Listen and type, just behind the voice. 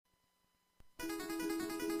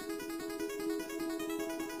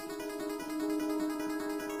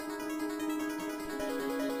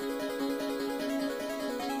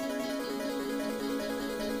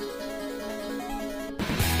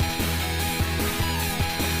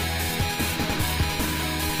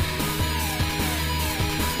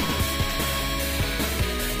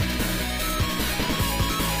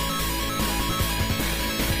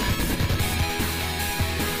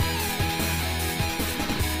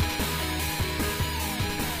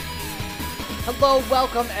Hello,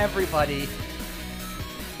 welcome everybody.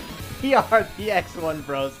 We are the X1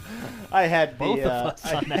 Bros. I had both of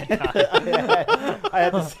us on that time. I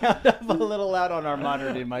had the sound up a little loud on our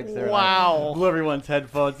monitoring mics there. Wow. Blew everyone's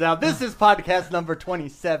headphones out. This is podcast number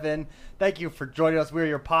 27. Thank you for joining us. We're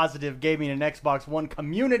your positive gaming and Xbox One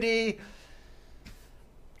community.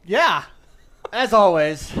 Yeah. As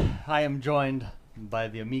always, I am joined by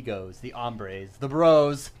the amigos, the hombres, the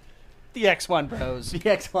bros. The X1 Bros. The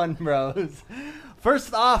X1 Bros.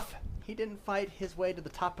 First off, he didn't fight his way to the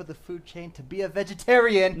top of the food chain to be a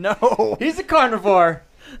vegetarian. No. He's a carnivore.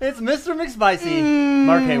 It's Mr. McSpicy,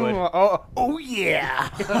 Mark Haywood. Oh yeah.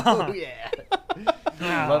 Oh,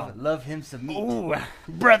 yeah. Love him some meat. Ooh,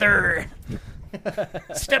 brother.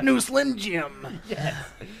 Step new Slim Jim.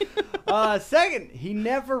 Yes. Second, he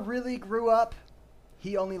never really grew up.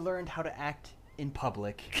 He only learned how to act in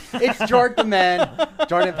public. It's Jordan the Man.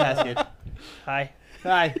 Jordan Paskett. Hi.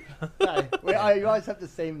 Hi. Hi. You always have the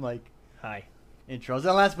same, Hi. intros.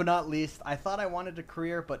 And last but not least, I thought I wanted a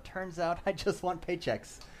career, but turns out I just want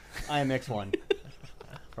paychecks. I am X1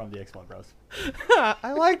 from the X1 Bros.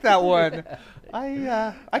 I like that one.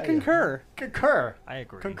 I concur. Concur. I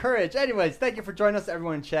agree. Concurrage. Anyways, thank you for joining us,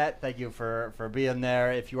 everyone in chat. Thank you for being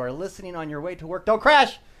there. If you are listening on your way to work, don't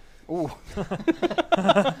crash. Ooh.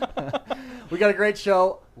 We got a great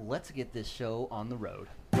show. Let's get this show on the road.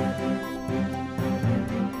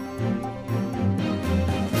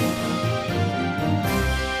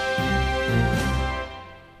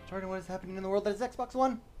 Jordan, what is happening in the world that is Xbox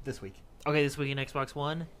One this week? Okay, this week in Xbox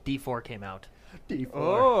One, D4 came out. D4.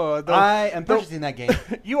 Oh, I am purchasing that game.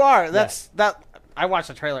 You are. That. I watched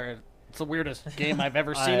the trailer. It's the weirdest game I've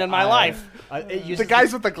ever seen in my life. It uses The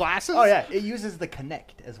guys with the glasses? Oh, yeah. It uses the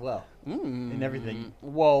Kinect as well and everything.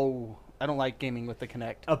 Whoa. I don't like gaming with the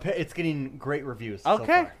Kinect. It's getting great reviews so Okay.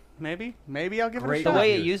 far. Maybe I'll give Great it a The shot.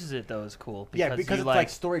 way it reviews. uses it, though, is cool. Yeah, because you it's like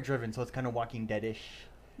story-driven, so it's kind of Walking Dead-ish.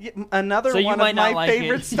 Yeah, another So you one might of not my like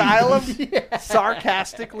favorite it. style of Yeah.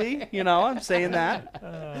 sarcastically, I'm saying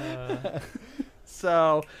that.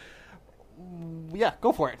 So, yeah,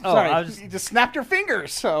 go for it. Oh, Sorry, I was just- you just snapped your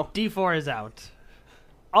fingers. So D4 is out.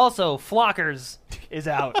 Also, Flockers is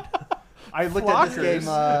out. I looked at this game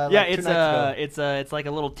yeah, like 2 nights ago. it's like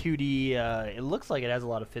a little 2D. It looks like it has a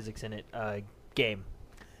lot of physics in it. Game.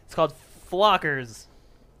 It's called Flockers.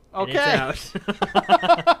 and okay. It's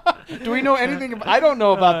out. Do we know anything? I don't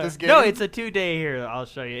know about this game. No, it's a 2-day here. I'll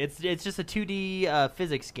show you. It's just a 2D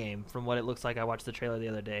physics game from what it looks like. I watched the trailer the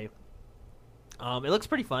other day. It looks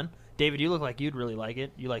pretty fun. David, you look like you'd really like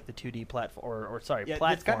it. You like the 2D platform, or sorry, Yeah,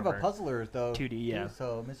 platformer. it's kind of a puzzler, though. 2D, yeah.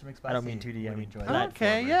 So, Mr. McSpicy, I don't mean 2D, I would mean enjoy platformer. that.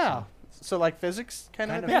 Okay, yeah. So like physics kind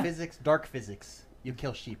Kind of of Yeah. physics, dark physics. You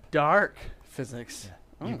kill sheep. dark physics.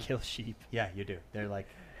 Yeah. You kill sheep. Yeah, you do. They're like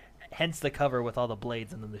Hence the cover with all the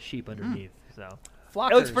blades and then the sheep underneath. So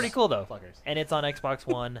Flockers. it looks pretty cool though, Flockers. and it's on Xbox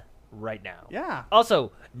One right now. Yeah.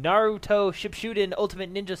 Also, Naruto Shippuden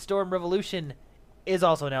Ultimate Ninja Storm Revolution is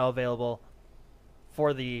also now available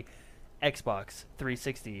for the Xbox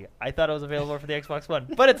 360. I thought it was available for the Xbox One,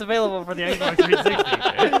 but it's available for the Xbox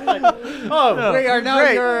 360. Oh, we are now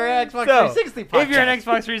great. your Xbox So, 360 podcast. if you're an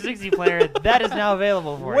Xbox 360 player, that is now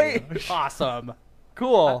available for you. Awesome.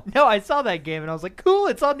 Cool. No, I saw that game and I was like, cool,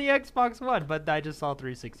 it's on the Xbox One, but I just saw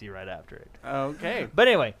 360 right after it. Okay. But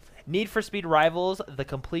anyway, Need for Speed Rivals, the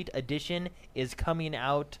complete edition, is coming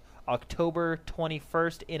out October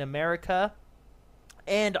 21st in America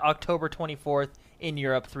and October 24th in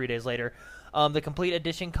Europe 3 days later. The complete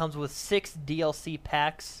edition comes with 6 DLC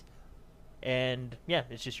packs, and yeah,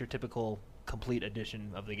 it's just your typical complete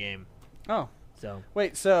edition of the game. Oh, So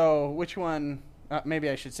wait. So which one? Maybe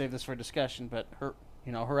I should save this for discussion. But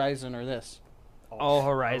Horizon or this? Oh,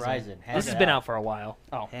 Horizon. Horizon, This hands has been down. out for a while.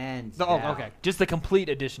 Oh. Hands Oh, down. okay. Just the complete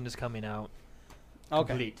edition is coming out. Okay.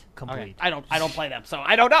 Complete. Okay. I don't play them, so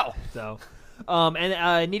I don't know. So,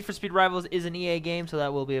 and Need for Speed Rivals is an EA game, so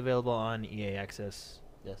that will be available on EA Access.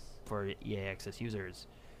 Yes. For EA Access users.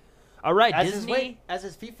 All right, Disney. As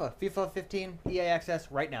is FIFA. FIFA 15 EA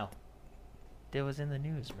access right now. That was in the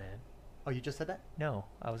news, man. Oh, you just said that? No,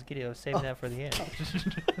 I was saving that for the end.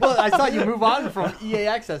 Well, I saw you move on from EA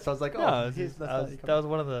access, so I was like, oh, No, that's that was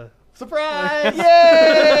one of the Surprise! Yay!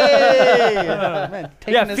 Man,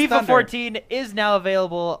 taking Yeah, his FIFA thunder. 14 is now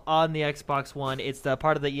available on the Xbox One. It's the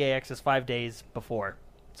part of the EA Access 5 days before.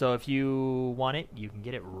 So if you want it, you can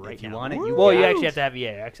get it right If you now. want it, you well, got you it. actually have to have EA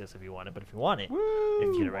Access if you want it, but if you want it,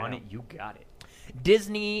 If get you it right want now. it, you got it.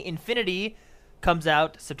 Disney Infinity comes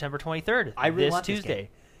out September 23rd. I really this want this Tuesday. game.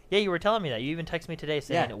 Yeah, you were telling me that. You even texted me today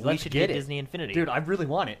saying Yeah, we let's should get get it. Disney Infinity. Dude, I really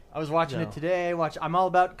want it. I was watching No. it today. I'm all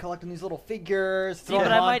about collecting these little figures. See, throwing but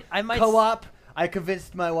them I on might co-op. I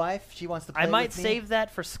convinced my wife. She wants to play I might with me. save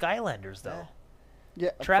that for Skylanders though. Yeah,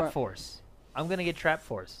 Trap Force. I'm gonna get Trap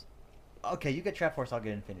Force. Okay, you get Trap Force. I'll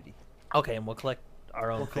get Infinity. Okay, and we'll collect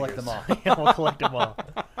our own. We'll collect figures. them all. Yeah, we'll collect them all.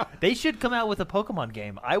 They should come out with a Pokemon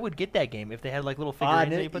game. I would get that game if they had like little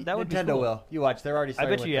figurines. that you put. That would be Nintendo cool. will. You watch. They're already.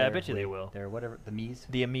 starting bet with you- yeah, I their- bet you they will. Their whatever the Mii's,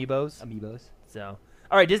 The Amiibos. Amiibos. So,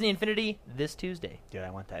 all right, Disney Infinity this Tuesday. Dude,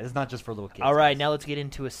 I want that. It's not just for little kids. All right, now let's get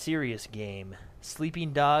into a serious game.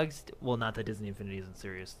 Sleeping Dogs. Well, not that Disney Infinity isn't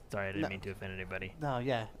serious. Sorry, I didn't No. mean to offend anybody. No,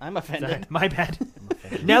 yeah, I'm Sorry, offended. my bad.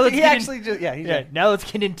 offended. now let's he get actually just yeah. Now let's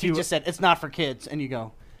get into. he just said it's not for kids, and you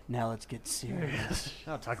go, now let's get serious.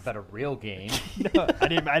 I'll talk about a real game. No, I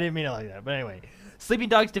didn't mean it like that. But anyway, Sleeping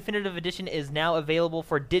Dogs Definitive Edition is now available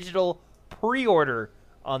for digital pre-order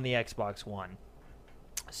on the Xbox One.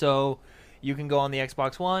 So you can go on the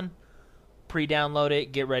Xbox One, pre-download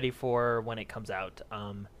it, get ready for when it comes out. I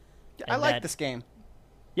And like that- this game.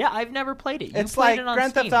 Yeah, I've never played it. You It's played like it on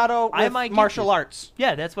Grand Steam. Theft Auto I with might get martial this. arts.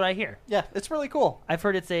 Yeah, that's what I hear. Yeah, it's really cool. I've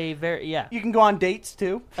heard it's a very You can go on dates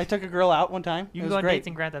too. I took a girl out one time. You It can was go on great. dates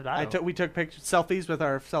in Grand Theft Auto. We took pictures, selfies with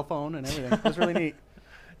our cell phone and everything. It was really neat.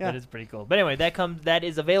 Yeah. That is pretty cool. But anyway, that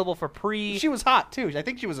is available for pre. She was hot too. I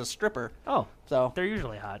think she was a stripper. Oh, So they're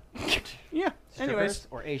usually hot. yeah. Anyways, Strippers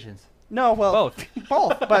or Asians. no, well, Both.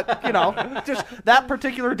 both. But you know, just that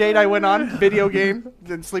particular date I went on, video game,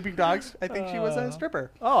 then Sleeping Dogs. I think she was a stripper.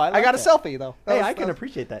 Oh, I got a that. selfie though. That Hey, was- I can that was-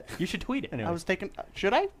 appreciate that. You should tweet it. Anyway. I was taking.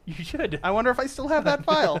 Should I? You should. I wonder if I still have that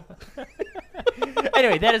file.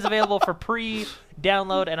 Anyway, that is available for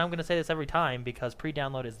pre-download, and I'm going to say this every time because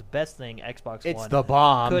pre-download is the best thing Xbox It's One the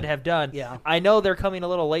bomb. could have done. Yeah. I know they're coming a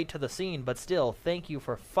little late to the scene, but still, thank you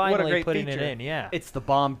for finally great putting feature. it in. Yeah, It's the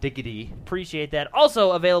bomb diggity. appreciate that.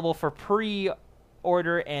 Also available for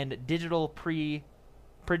pre-order and digital pre-order.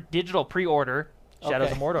 Shadows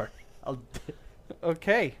Okay. of Mordor. I'll-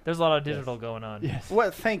 Okay. There's a lot of digital going on. yes.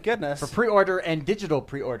 Well, thank goodness. For pre-order and digital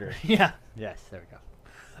pre-order. Yeah. Yes, there we go.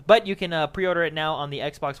 But you can pre-order it now on the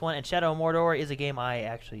Xbox One, and Shadow of Mordor is a game I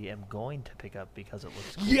actually am going to pick up because it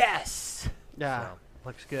looks cool. Yes. Yeah. So.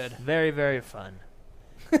 Looks good. Very, very fun.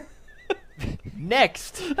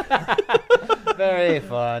 Next, Very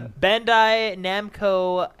fun. Bandai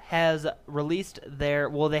Namco has released their.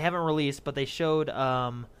 Well, they haven't released, but they showed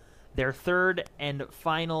their third and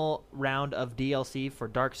final round of DLC for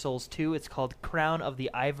Dark Souls 2. It's called Crown of the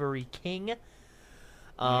Ivory King.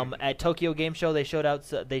 At Tokyo Game Show, they showed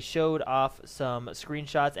off some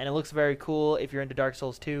screenshots, and it looks very cool. If you're into Dark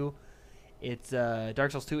Souls 2, it's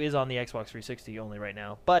Dark Souls 2 is on the Xbox 360 only right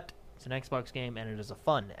now, but it's an Xbox game, and it is a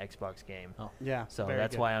fun Xbox game. Oh. Yeah. So very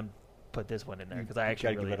that's good. why I'm put this one in there because I You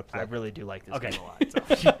actually gotta give it a I plug. really do like this Okay. game a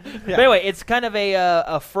lot. So. But anyway, it's kind of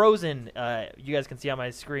a Frozen. You guys can see on my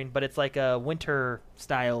screen, but it's like a winter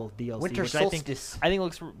style DLC, Winter which solstice. I think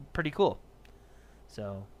looks pretty cool.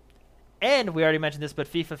 So, and we already mentioned this, but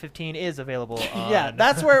FIFA 15 is available. On, Yeah,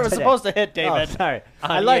 that's where it was Today. supposed to hit, Oh, David. sorry.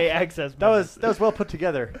 on I like EA Access. that was well put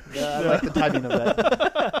together. I like the timing of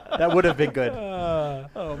that. That would have been good.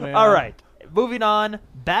 Oh man. All right. Moving on,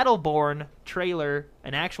 Battleborn trailer,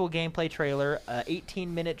 an actual gameplay trailer,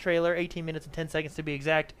 18-minute trailer, 18 minutes and 10 seconds to be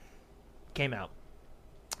exact, came out.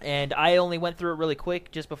 And I only went through it really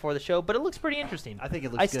quick just before the show, but it looks pretty interesting. I think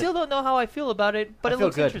it looks I good. still don't know how I feel about it, but I it feel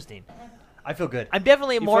looks good. interesting. I feel good. I'm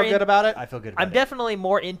definitely You more feel good about it? I feel good about I'm it. definitely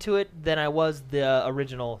more into it than I was the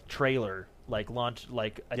original trailer, like launch,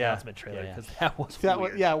 like Yeah. announcement trailer, Yeah, yeah. because that was That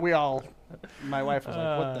weird. yeah, we all. My wife was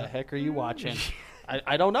like, "What the heck are you watching?"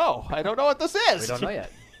 I don't know. I don't know what this is. We don't know yet,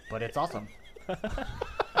 but it's awesome.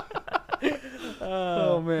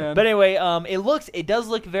 Oh man. But anyway, it does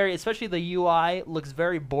look very, especially the UI looks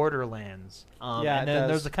very Borderlands. Yeah, and it then does.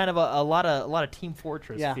 there's a kind of a lot of Team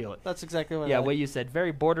Fortress yeah, feel it. that's exactly what. Yeah, I what you said,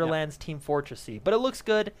 very Borderlands Team Fortressy, but it looks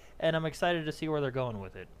good, and I'm excited to see where they're going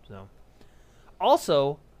with it. So,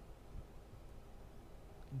 also,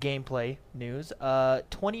 gameplay news: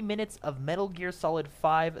 20 minutes of Metal Gear Solid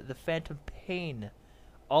 5: The Phantom Pain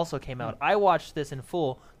also came out. I watched this in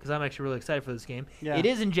full because I'm actually really excited for this game. Yeah. It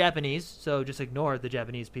is in Japanese, so just ignore the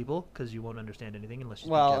Japanese people because you won't understand anything unless you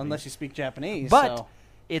speak Well, Japanese. unless you speak Japanese. But so.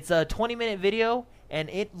 it's a 20-minute video, and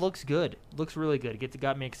it looks good. Looks really good.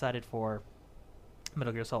 Got me excited for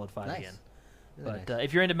Metal Gear Solid 5 Nice. again. Really But nice.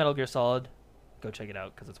 if you're into Metal Gear Solid, go check it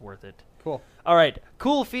out because it's worth it. Cool. All right,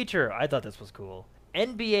 cool feature. I thought this was cool.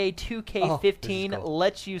 NBA 2K15 Oh, this is cool.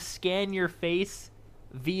 lets you scan your face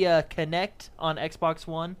via Kinect on Xbox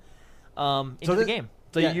One into the this- game.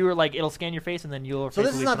 So yeah. you were like, it'll scan your face and then you'll. So this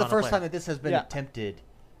is basically not put the on a first player. time that this has been Yeah. attempted.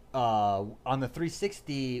 On the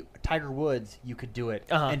 360, Tiger Woods, you could do it,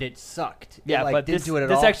 Uh-huh. and it sucked. Yeah, it, like, but didn't this do it at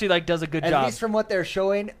this all. actually like does a good At job. least from what they're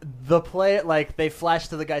showing, the play, like they flash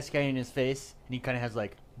to the guy scanning his face, and he kind of has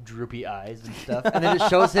like droopy eyes and stuff, and then it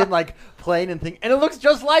shows him like playing and thing, and it looks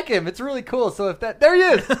just like him. It's really cool. So if that there he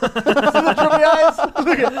is, see the droopy eyes.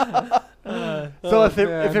 Look at- so if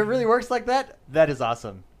it really works like that, that is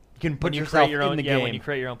awesome. You can put when you yourself create your own, in the yeah, game. when you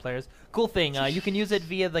create your own players. Cool thing. You can use it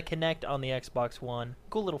via the Kinect on the Xbox One.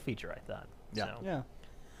 Cool little feature, I thought. Yeah. So. Yeah.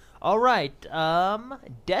 All right.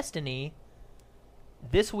 Destiny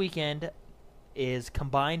this weekend is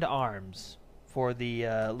Combined Arms for the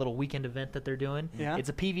little weekend event that they're doing. Yeah. It's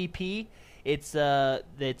a PvP. It's going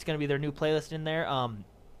to be their new playlist in there.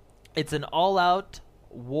 It's an all-out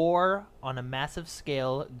war on a massive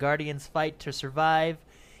scale. Guardians fight to survive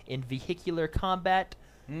in vehicular combat.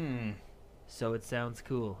 So it sounds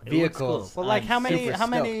cool. It looks Vehicles. cool. Well, like I'm how many? super How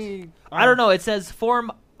many? I don't know. It says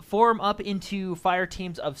form up into fire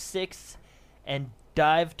teams of 6 and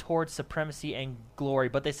dive towards supremacy and glory.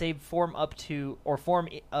 But they say form up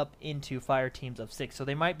into fire teams of 6. So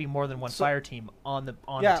they might be more than one So- fire team on the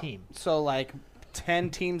Yeah. team. So like 10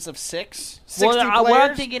 teams of 6. 60 Well, players. what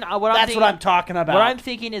I'm thinking, That's what I'm talking about. What I'm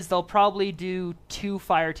thinking is they'll probably do 2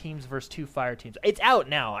 fire teams versus 2 fire teams. It's out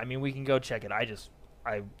now. I mean, we can go check it. I was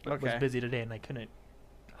Okay. busy today and I couldn't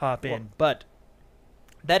hop in, but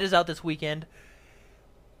that is out this weekend,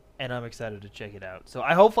 and I'm excited to check it out. So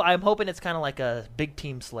I'm hoping it's kind of like a big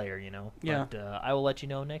team Slayer, you know. Yeah. But I will let you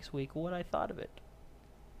know next week what I thought of it.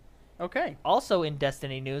 Okay. Also in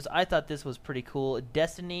Destiny news, I thought this was pretty cool.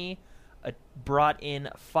 Destiny brought in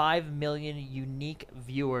 5 million unique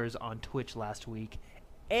viewers on Twitch last week,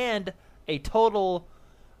 and a total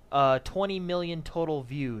 20 million total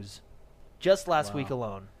views just last Wow. week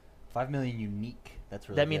alone. 5 million unique. That's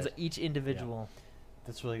really That means good. each individual.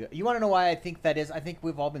 That's really good. You want to know why I think that is? I think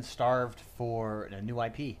we've all been starved for a new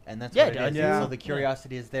IP, and that's Yeah, what it is. yeah. So the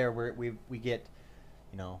curiosity is there. Where we get,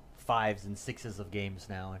 5s and 6s of games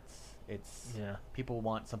now. It's Yeah. people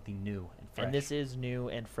want something new and fresh. And this is new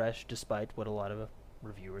and fresh, despite what a lot of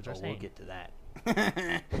reviewers are Oh, saying. we'll get to that.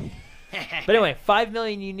 But anyway, 5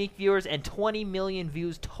 million unique viewers and 20 million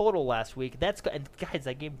views total last week. And guys,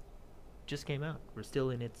 that game just came out. We're still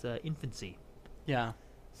in its infancy. Yeah.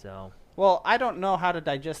 So Well, I don't know how to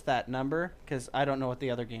digest that number because I don't know what the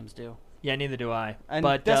other games do. yeah, neither do I. And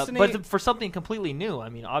But Destiny- for something completely new, I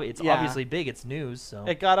mean, it's Yeah. obviously big. It's news. So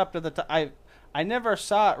It got up to the I never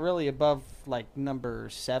saw it really above like number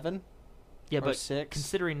 7. yeah, or but 6.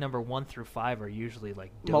 considering number 1 through 5 are usually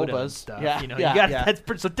like Dota and MOBAs. stuff. Yeah, you know, yeah, you got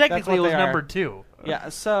yeah. so technically it what was they are. number 2. Yeah.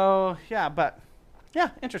 So yeah, but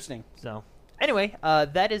yeah, interesting. So, anyway,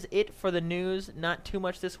 that is it for the news. Not too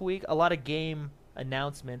much this week. A lot of game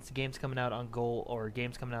announcements, games coming out on Goal or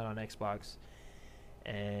games coming out on Xbox,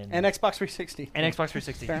 and Xbox 360. and Xbox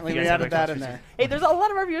 360. Apparently You we guys have added Xbox that in 360. there. Hey, there's a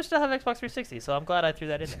lot of our viewers still have Xbox 360, so I'm glad I threw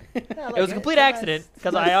that in there. Yeah, It was a complete accident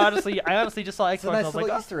because I honestly just saw Xbox It's a and I nice was little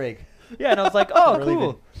like, Easter egg. oh. Yeah, and I was like, oh, Really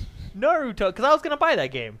cool, Naruto, because I was gonna buy that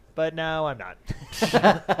game, but now I'm not.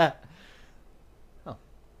 Oh.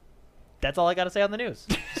 That's all I got to say on the news.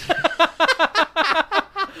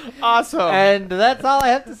 Awesome. And that's all I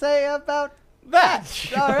have to say about that.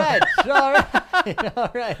 all right. All right.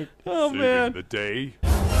 All right. Oh Saving man. the day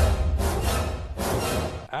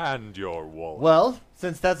and your wallet. Well,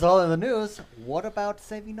 since that's all in the news, what about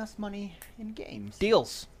saving us money in games?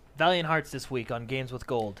 Deals. Valiant Hearts this week on Games with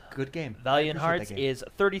Gold. Good game. Valiant I appreciate Hearts that game. is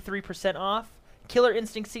 33% off. Killer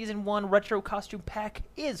Instinct Season 1 Retro Costume Pack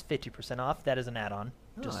is 50% off. That is an add-on,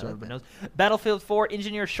 just I so like everybody that. knows. Battlefield 4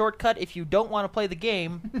 Engineer Shortcut. If you don't want to play the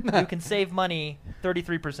game, you can save money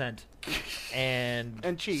 33%.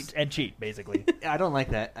 And cheat. And cheat, basically. I don't like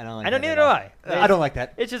that. I don't like I don't, that neither at do all. I. I don't like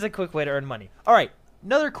that. It's just a quick way to earn money. All right,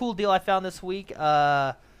 another cool deal I found this week.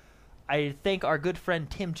 I thank our good friend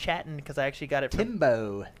Tim Chatton because I actually got it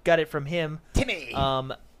from him. Timmy.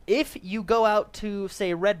 If you go out to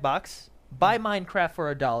say Redbox, buy Minecraft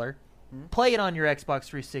for $1, play it on your Xbox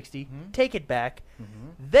 360, take it back,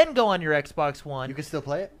 then go on your Xbox One. You can still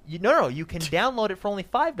play it? No, you can download it for only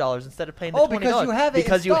 $5 instead of paying the Oh, $20. because you have it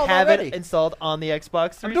because you installed have already. it installed on the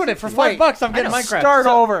Xbox 360. I'm doing it for Wait, $5. I'm I getting know. Minecraft. Start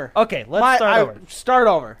over. Okay, let's start over. Start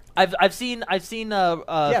over. I've seen because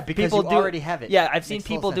people you do, already have it. Yeah, I've seen Makes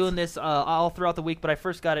total people sense. doing this all throughout the week, but I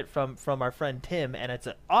first got it from our friend Tim, and it's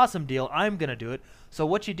an awesome deal. I'm gonna do it. So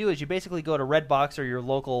what you do is you basically go to Redbox or your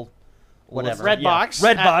local whatever. Redbox.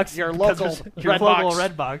 Redbox. Your because local there's your local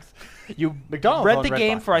Redbox. Redbox. You McDonald's rent owns the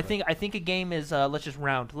game Redbox, for by the way. I think a game is let's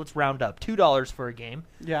round up $2 for a game.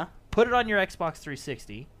 Yeah. Put it on your Xbox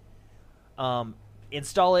 360.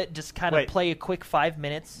 Install it. Just kind of Wait. play a quick 5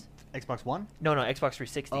 minutes. Xbox One? No, Xbox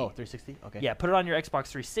 360. Oh, 360? Okay. Yeah, put it on your Xbox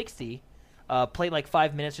 360. Play like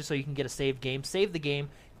 5 minutes just so you can get a saved game. Save the game,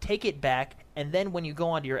 take it back, and then when you go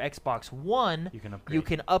onto your Xbox One, You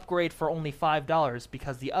can upgrade. for only $5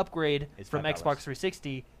 because the upgrade It's from $5. Xbox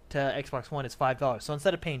 360 to Xbox One is $5. So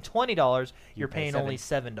instead of paying $20, you're pay paying only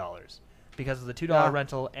 $7 because of the $2 Yeah.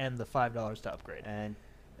 rental and the $5 to upgrade. And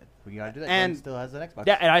we gotta do that. And- Glenn still has an Xbox.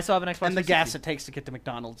 Yeah, and I still have an Xbox And the 360, gas it takes to get to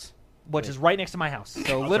McDonald's. which is right next to my house. So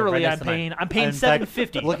Also literally, right I'm next to mine. paying In fact,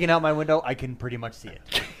 $7.50. Looking out my window, I can pretty much see it.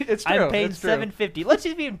 It's true. I'm paying it's true. $7.50. Let's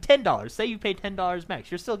just give $10. Say you pay $10 max.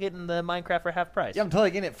 You're still getting the Minecraft for half price. Yeah, I'm totally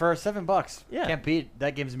getting it for $7. Yeah. Can't beat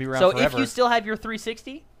that. Game's gonna be around So forever. if you still have your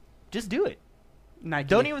 360, just do it. Nike.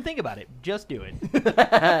 Don't even think about it. Just do it.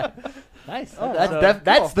 nice. Oh, that's so-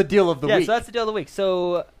 that's cool. the deal of the yeah, week. so that's the deal of the week.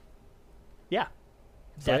 So, yeah.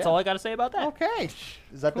 So, That's yeah. all I got to say about that. Okay.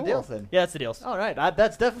 Is that Cool. the deal then? Yeah, that's the deals. All right,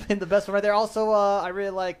 that's definitely the best one right there. Also, I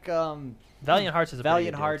really like Valiant Hearts is a Valiant pretty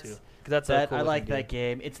good deal, Hearts. too, 'cause that's a that. cool I like looking that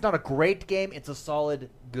game. It's not a great game. It's a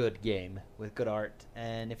solid, good game with good art.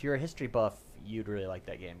 And if you're a history buff, you'd really like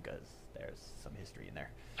that game because there's some history in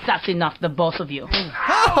there. That's enough, the both of you.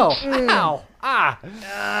 Ow! Ow!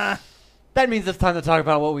 Ah! That means it's time to talk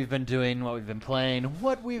about what we've been doing, what we've been playing,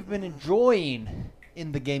 what we've been enjoying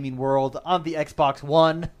in the gaming world on the Xbox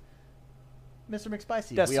One. Mr.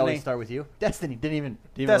 McSpicy, we Destiny. always start with you. Destiny didn't even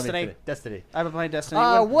let me Destiny. finish. Destiny. I've been playing Destiny.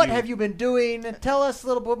 What have you been doing? Tell us a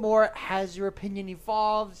little bit more. Has your opinion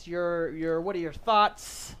evolved? Your what are your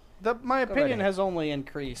thoughts? My Go right opinion ahead. has only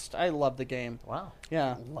increased. I love the game. Wow,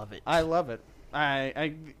 Yeah. Love it. I love it.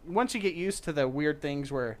 I once you get used to the weird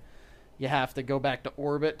things where you have to go back to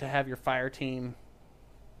orbit to have your fire team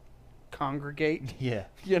congregate, yeah,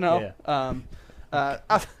 you know. Yeah.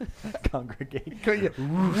 Congregate. I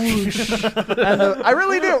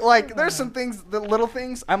really do. Like, there's some things, the little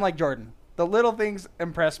things. I'm like Jordan. The little things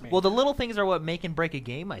impress me. Well, the little things are what make and break a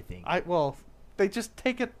game, I think. They just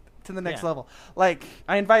take it to the next Yeah. level. Like,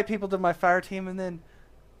 I invite people to my fire team, and then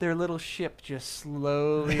their little ship just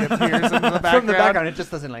slowly appears in the background. From the background, it just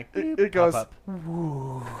doesn't like. It goes. pop up.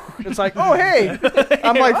 Woo. It's like, oh hey,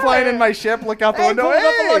 I'm like flying in my ship, look out the window. pulling up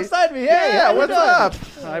Hey, alongside me. Hey, yeah, how you what's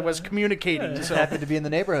doing? up? I was communicating, Just so happened to be in the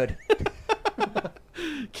neighborhood.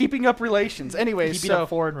 keeping up relations. Anyways, Keeping so up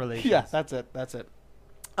foreign relations. yeah, that's it. That's it.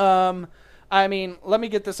 I mean, let me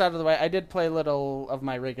get this out of the way. I did play a little of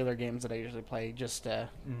my regular games that I usually play, just to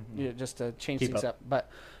change Keep things up. up.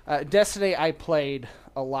 But Destiny, I played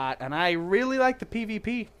a lot, and I really like the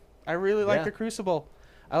PvP. I really like Yeah. the Crucible.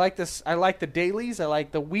 I like this. I like the dailies. I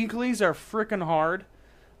like the weeklies are freaking hard.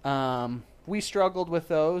 We struggled with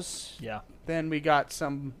those. Yeah. Then we got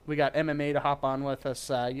MMA to hop on with us.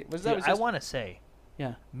 Was that? Dude, I want to say,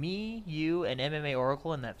 yeah. me, you, and MMA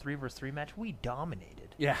Oracle in that 3v3 match, we dominated.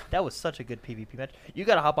 Yeah. That was such a good PvP match. You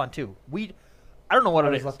got to hop on too. I don't know what I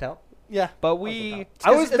it was is, left out. Yeah. but we.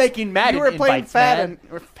 I was making Madden You were playing invites, man.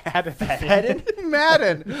 Madden.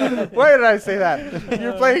 Madden. Why did I say that?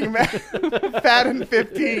 You're playing Madden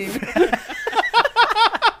 15.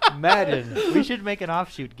 Madden. We should make an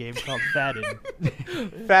offshoot game called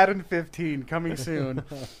Fadden. Madden 15 coming soon.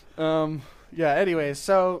 Yeah. Anyways,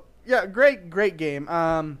 so yeah, great game.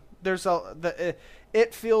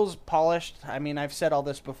 It feels polished. I mean, I've said all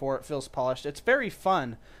this before. It feels polished. It's very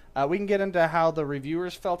fun. We can get into how the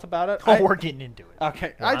reviewers felt about it. Oh, we're getting into it.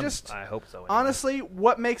 Okay. Well, I I hope so. Anyway. honestly,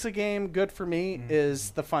 what makes a game good for me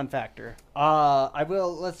is the fun factor. I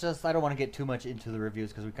don't want to get too much into the reviews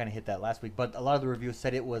because we kind of hit that last week, but a lot of the reviews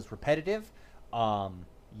said it was repetitive.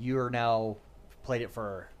 You're now played it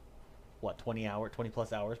for what, 20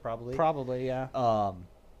 plus hours probably. Probably, yeah.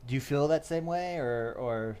 Do you feel that same way,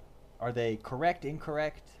 or are they correct,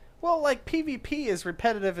 incorrect? Well, like PvP is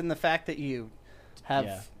repetitive in the fact that you have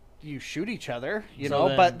Yeah. you shoot each other, you So know,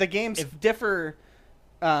 then but the games differ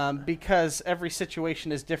because every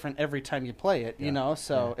situation is different every time you play it, you Yeah. know.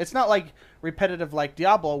 So Yeah. it's not like repetitive like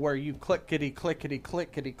Diablo where you clickety click,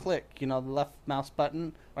 you know, the left mouse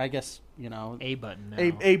button, or I guess, you know, A button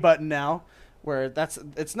now. a button now. Where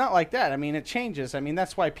it's not like that. I mean, it changes. I mean,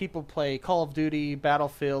 that's why people play Call of Duty,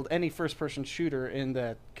 Battlefield, any first-person shooter in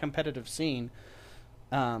the competitive scene,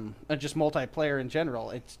 and just multiplayer in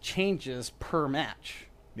general. It changes per match.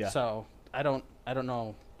 Yeah. So I don't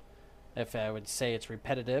know. if I would say it's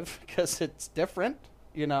repetitive because it's different,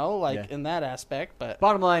 you know, like Yeah. in that aspect. But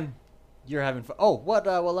Bottom line, you're having fun. Oh, what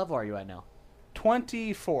level are you at now?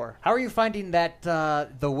 24. How are you finding that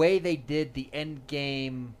the way they did the end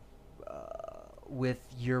game with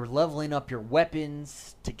your leveling up your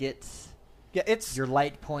weapons to get Yeah, it's your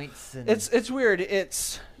light points? And it's weird.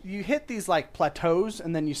 It's you hit these like plateaus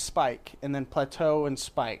and then you spike and then plateau and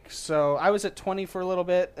spike. So I was at 20 for a little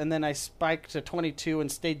bit and then I spiked to 22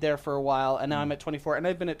 and stayed there for a while and now I'm at 24 and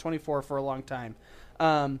I've been at 24 for a long time.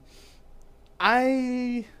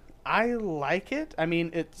 I like it. I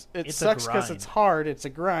mean, it It's a sucks because grind. it's hard. It's a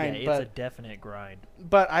grind, Yeah, it's but a definite grind.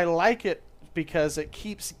 I like it because it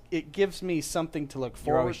gives me something to look you're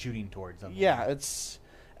forward. always shooting towards something. Yeah, it's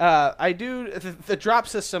I do the drop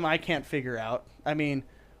system. I can't figure out. I mean,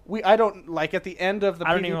 I don't like at the end of the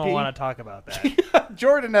I don't PvP, even want to talk about that.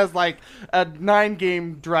 Jordan has like a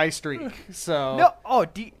 9-game dry streak. So No,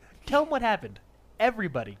 tell them what happened.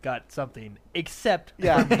 Everybody got something except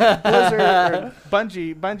yeah, Blizzard or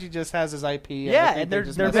Bungie just has his IP. And I yeah, think and they're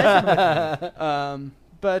just they're messing messing with me.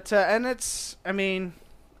 But and it's, I mean,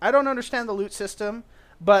 I don't understand the loot system,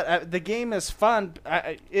 but the game is fun.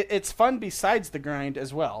 It's fun besides the grind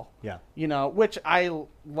as well. Yeah. You know, which I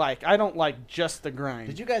like. I don't like just the grind.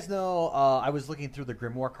 Did you guys know? I was looking through the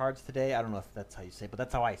Grimoire cards today. I don't know if that's how you say it, but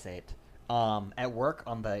that's how I say it. At work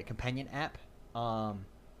on the companion app,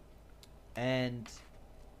 and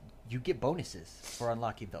you get bonuses for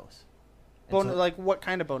unlocking those. And so- like what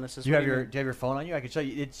kind of bonuses? do you What have your mean? Do you have your phone on you? I can show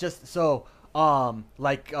you. It's just so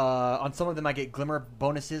like on some of them I get glimmer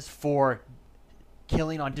bonuses for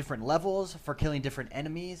killing on different levels, for killing different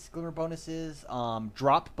enemies. Glimmer bonuses,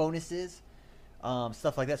 drop bonuses,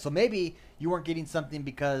 stuff like that. So maybe you weren't getting something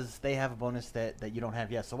because they have a bonus that you don't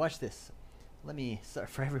have yet. So watch this. Let me sorry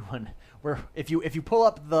for everyone. If you pull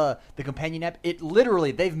up the companion app, it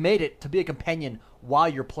literally they've made it to be a companion while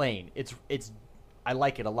you're playing. It's I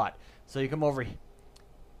like it a lot. So you come over,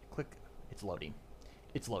 click. It's loading.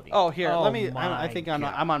 It's loading. Oh, here. Oh let me. my I think I'm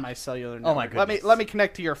on my cellular. Oh, my network. goodness. Let me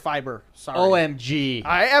connect to your fiber. Sorry. OMG.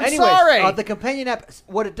 I am Anyways, sorry. The companion app,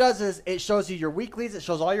 what it does is it shows you your weeklies. It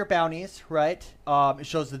shows all your bounties, right? It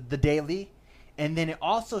shows the daily. And then it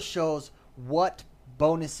also shows what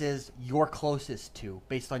bonuses you're closest to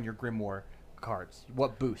based on your Grimoire cards.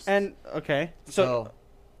 What boosts. And okay, so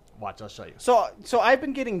watch, I'll show you. so I've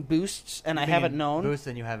been getting boosts and I haven't known. Boosts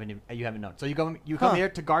and you haven't known. So you come Huh. here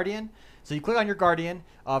to Guardian. So you click on your Guardian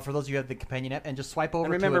for those of you who have the companion app and just swipe over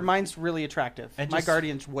And remember, to it. mine's really attractive. And My just-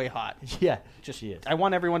 Guardian's way hot. Yeah, Just she is. I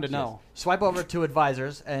want everyone to Yes. know. Swipe over to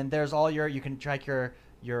advisors, and there's all you can track your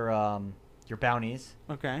bounties,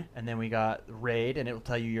 Okay. and then we got raid, and it will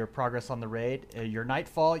tell you your progress on the raid, your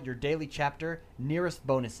nightfall, your daily chapter, nearest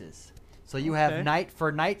bonuses. So you Okay. have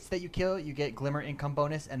nights that you kill, you get glimmer income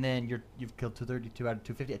bonus, and then you've killed 232 out of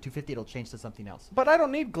 250. At 250, it'll change to something else. But I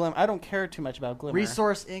don't need glimmer. I don't care too much about glimmer.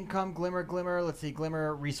 Resource income, glimmer. Let's see,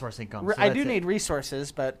 glimmer resource income. So I that's do it. need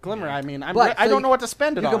resources, but glimmer. I mean, I But, so don't you- know what to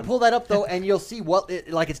spend it You on. can pull that up though, and you'll see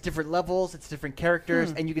it's different levels, it's different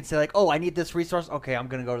characters, and you can say like, oh, I need this resource. Okay, I'm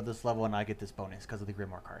gonna go to this level and I get this bonus because of the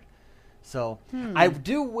Grimoire card. So I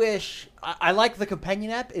do wish I like the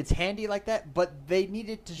companion app. It's handy like that, but they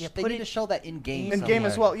needed to put to it show that in game. in game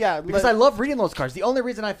as well. Yeah, Because I love reading those cards. The only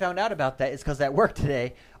reason I found out about that is because at work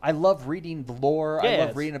today, I love reading the lore. I Yeah, love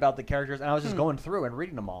it's- reading about the characters, and I was just going through and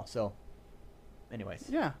reading them all. So, anyways,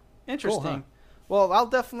 Yeah, interesting. Cool, huh? Well, I'll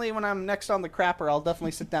definitely when I'm next on the crapper, I'll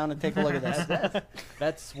definitely sit down and take a look at this.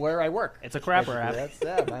 that's where I work. It's a crapper app.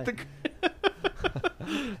 That's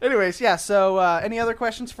Anyways, yeah. So, any other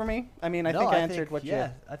questions for me? I mean, I think I answered what you.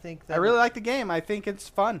 I think I really like the game. I think it's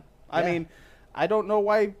fun. I Yeah. mean, I don't know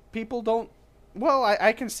why people don't. Well,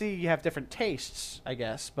 I can see you have different tastes, I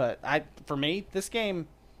guess, but for me, this game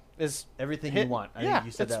is everything hit- you want. I yeah, think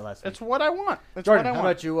you said that last week. It's what I want. It's Jordan, what I how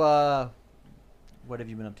want. about you? What have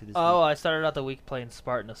you been up to this Oh, I started out the week playing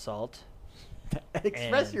Spartan Assault. week?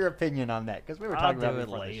 Express and- your opinion on that because we were I'll talking do about it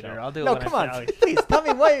before the later. show. I'll do it No, when I come on, finally- please tell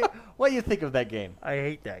me what you think of that game. I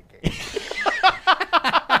hate that game.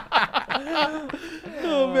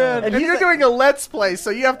 Oh man! And And he's you're like- doing a let's play, so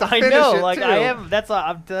you have to I finish know, it like too. I am. That's what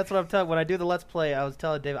I'm telling. When I do the Let's Play, I was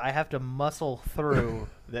telling David I have to muscle through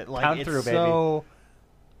that. Like Pound it's through, baby. so.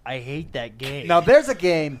 I hate that game. Now, there's a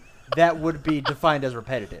game that would be defined as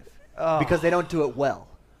repetitive Oh. because they don't do it well.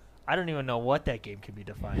 I don't even know what that game can be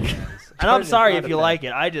defined as. And I'm Jordan is sorry not if a you fan. like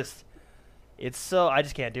it. I just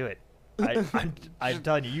can't do it. I'm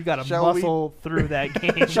telling you, you got to Shall we- muscle through that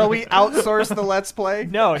game. Shall we outsource the let's play?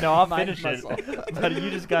 No, I'll Mind finish it. muscle.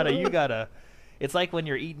 But you gotta. It's like when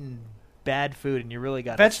you're eating bad food, and you really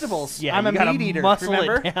got Vegetables. Yeah, I'm you a gotta meat eater, Muscle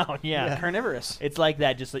remember? it down. Yeah. Carnivorous. It's like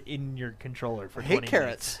that, just in your controller for I hate 20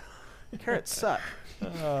 carrots. Carrots suck.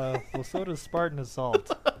 minutes. Well, so does Spartan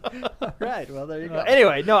Assault. Right. Well, there you go.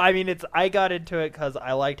 Anyway, no, I mean I got into it because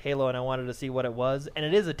I liked Halo and I wanted to see what it was, and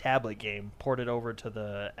it is a tablet game ported over to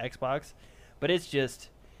the Xbox, but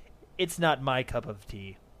it's not my cup of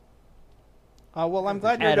tea. Well, I'm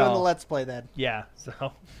glad you're At doing all. the Let's Play then. Yeah,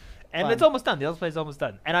 so. And Fun. it's almost done. The Let's Play is almost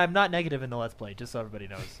done. And I'm not negative in the Let's Play, just so everybody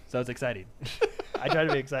knows. So it's exciting. I try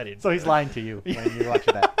to be exciting. So he's lying to you when you're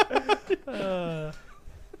watching that.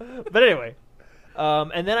 But anyway.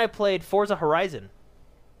 And then I played Forza Horizon.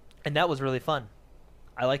 And that was really fun.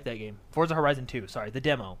 I like that game. Forza Horizon 2, sorry. The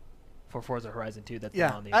demo for Forza Horizon 2. That's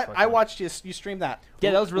Yeah, on the Xbox I One. watched you stream that.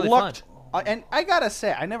 Yeah, that was really Looked- fun. And I gotta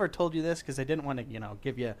say, I never told you this because I didn't want to,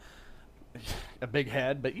 give you a big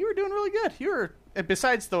head, but you were doing really good. You were,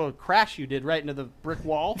 besides the crash you did right into the brick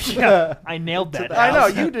wall. Yeah, I nailed that. I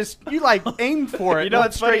know house. you like aimed for it. You know went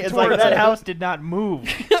what's funny? straight It's like towards that it. house did not move.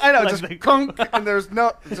 I know, like just the- clunk, and there's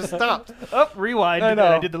no, it just stopped. Oh, rewind. I And know.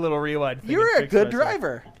 I did the little rewind thing. You were and a fixed good myself.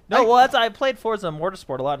 driver. No, well, I played Forza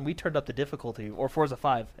Motorsport a lot, and we turned up the difficulty, or Forza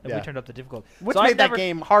 5, and we Yeah. turned up the difficulty. Which So made I've that never-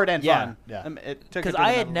 game hard and Yeah. fun. Yeah. It took Because it to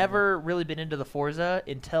I had another never really been into the Forza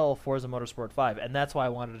until Forza Motorsport 5, and that's why I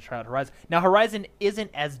wanted to try out Horizon. Now, Horizon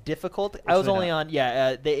isn't as difficult. I was really only not.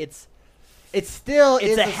 on, it's It's still it's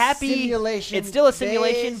is a happy simulation. It's still a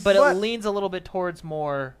simulation, based, but What? it leans a little bit towards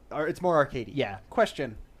more. or it's more arcadey. Yeah,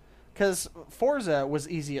 Question. Because Forza was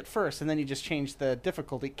easy at first, and then you just changed the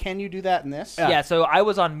difficulty. Can you do that in this? yeah. So I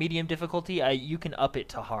was on medium difficulty. You can up it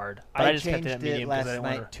to hard. But I just kept changed it at it medium last because I didn't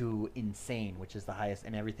night want to. to insane, which is the highest,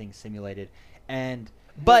 and everything's simulated. And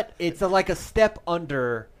But it's like a step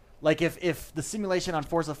under. Like if the simulation on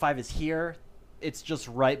Forza 5 is here, it's just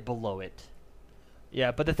right below it.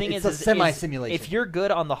 yeah, but the thing It's is a semi-simulation. If you're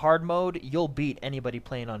good on the hard mode, you'll beat anybody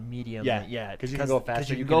playing on medium. Yeah, 'cause you can go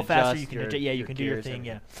faster, You you can go can faster. adjust You can your- you your can do your gears, thing.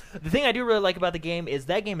 Yeah. everything. The thing I do really like about the game is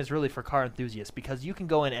that game is really for car enthusiasts because you can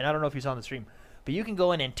go in, and I don't know if you saw on the stream, but you can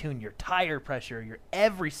go in and tune your tire pressure, your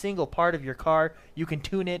every single part of your car. You can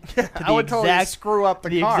tune it to the I would totally exact screw up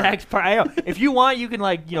the car. exact part. I know. If you want, you can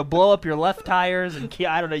blow up your left tires and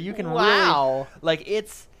I don't know. You can Wow. really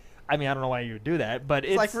it's. I mean, I don't know why you would do that, but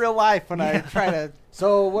It's like real life when I try to.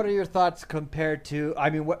 So, what are your thoughts compared to? I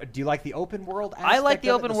mean, what do you like the open world? I like aspect the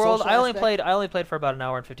of it, open world. social I only aspect? played for about an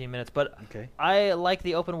hour and 15 minutes, but Okay. I like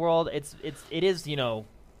the open world. It is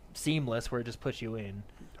seamless where it just puts you in.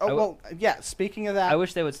 Oh well, yeah. Speaking of that, I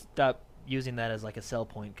wish they would stop using that as like a sell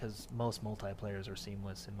point because most multiplayers are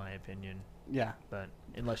seamless in my opinion. yeah. But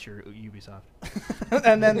unless you're Ubisoft,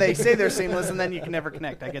 And then they say they're seamless, and then you can never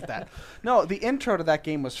connect. I get that. No, the intro to that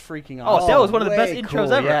game was freaking Oh, awesome. that was one of the way best cool,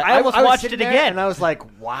 intros ever. yeah. I almost was watched sitting it there again. and I was like,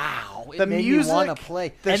 "Wow!" It The made music, me want to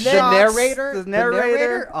play. the And The then- shots, narrator, the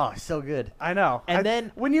narrator. Oh, so good. I know. And I-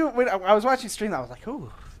 then- when I was watching stream, I was like,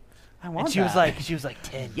 "Ooh, I want and she was that." like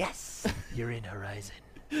 10. Yes, you're in Horizon.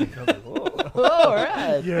 Oh, all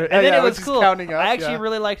right. Yeah, And then yeah, it was just cool. counting up, I actually yeah.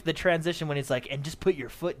 really liked the transition when it's like, and just put your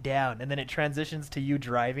foot down, and then it transitions to you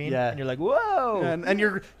driving, Yeah. and you're like, whoa. and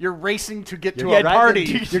you're racing to get to You're a driving-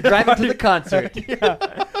 party. You're driving to the concert.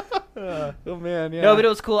 Oh man, yeah. No, but it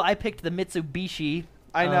was cool. I picked the Mitsubishi.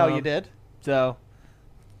 I know you did. So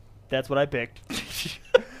that's what I picked.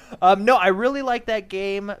 No, I really like that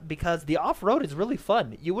game because the off-road is really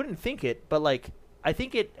fun. You wouldn't think it, but I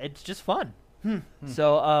think it's just fun.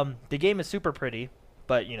 So the game is super pretty,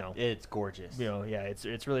 but It's gorgeous. yeah,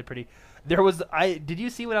 it's really pretty. Did you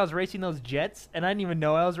see when I was racing those jets? And I didn't even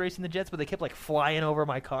know I was racing the jets, but they kept flying over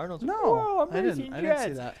my car, and I was like, No, "Whoa, I'm I racing didn't. I didn't jets."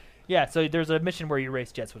 see that. Yeah, so there's a mission where you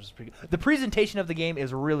race jets, which is pretty good. The presentation of the game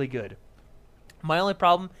is really good. My only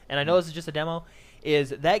problem, and I know this is just a demo,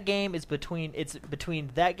 is that game is between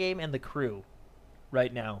that game and The Crew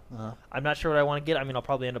right now. Uh-huh. I'm not sure what I want to get. I mean, I'll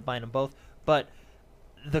probably end up buying them both, but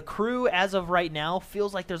The Crew, as of right now,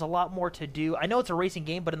 feels like there's a lot more to do. I know it's a racing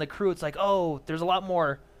game, but in The Crew, it's like, oh, there's a lot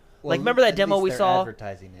more. Well, Remember that at demo least we they're saw?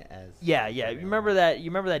 advertising it as. Yeah. You remember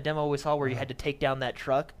that demo we saw where you had to take down that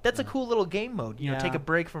truck? That's a cool little game mode. Take Yeah. a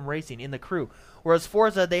break from racing in The Crew. Whereas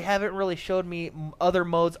Forza, they haven't really showed me other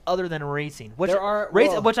modes other than racing. Which There are-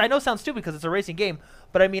 well- which I know sounds stupid because it's a racing game,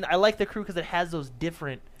 but I mean I like The Crew because it has those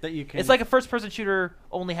different. That you can. It's like a first-person shooter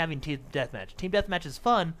only having team deathmatch. Team deathmatch is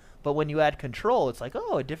fun, but when you add control, it's like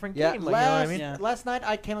a different Yeah, game. Like, you know what I last, mean? Yeah. last night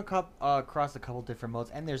I came across a couple different modes,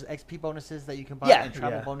 and there's XP bonuses that you can buy, Yeah. and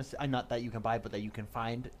travel Yeah. bonuses. Not that you can buy, but that you can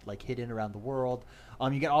find hidden around the world.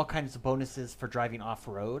 You get all kinds of bonuses for driving off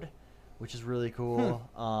road, which is really cool.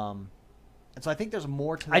 And so I think there's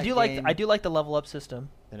more to that I do game like the level up system.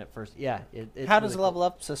 than at first. Yeah. It's How does really the level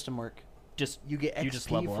up system work? You get you just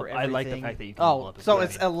XP level for up. I like the everything. fact that you can level Oh, up. is so what I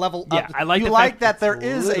it's mean. a level up. Yeah, I like you the like fact that there it's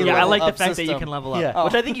is a really- Yeah, I level like the up fact that you system. can level up, Yeah.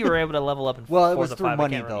 which I think you were able to level up in Well, it was Forza through 5, I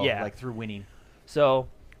money can't though, remember. Yeah. like through winning. So,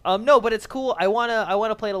 no, but it's cool. I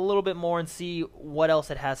wanna play it a little bit more and see what else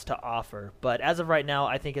it has to offer. But as of right now,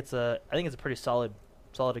 I think it's a pretty solid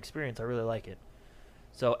experience. I really like it.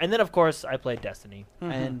 So, and then of course I played Destiny.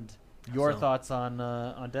 Mhm. And your So- thoughts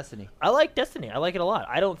on Destiny? I like Destiny. I like it a lot.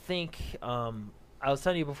 I don't think I was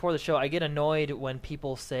telling you before the show, I get annoyed when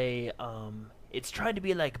people say it's trying to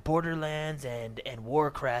be like Borderlands and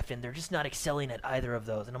Warcraft, and they're just not excelling at either of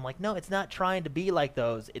those. And I'm like, no, it's not trying to be like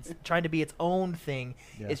those. It's trying to be its own thing.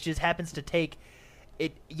 Yeah. It just happens to take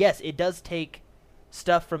it. Yes, it does take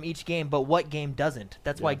stuff from each game, but what game doesn't?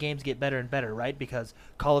 That's why Yeah. games get better and better, right? Because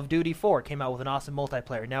Call of Duty 4 came out with an awesome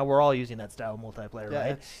multiplayer. Now we're all using that style of multiplayer, Yeah,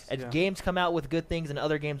 right? it's- And yeah. games come out with good things, and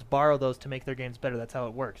other games borrow those to make their games better. That's how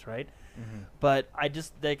it works, right? Mm-hmm. But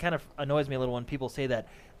that kind of annoys me a little when people say that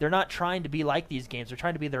they're not trying to be like these games. They're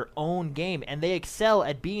trying to be their own game, and they excel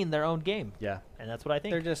at being their own game. Yeah. And that's what I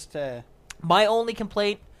think. They're just My only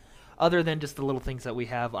complaint, other than just the little things that we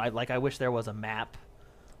have, I wish there was a map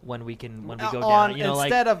when we go on down. You know,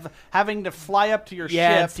 instead of having to fly up to your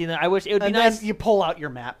yeah, ship, see, I wish it would be and nice. then you pull out your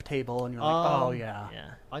map table and you're like, oh yeah. Yeah.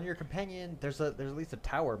 On your companion, there's at least a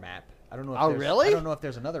tower map. I don't know. If Oh, there's- really? I don't know if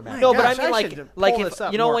there's another map. My No, but gosh, I mean, I like should pull if this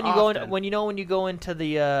up you know more when you go in, often. when you go into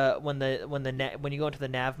the when you go into the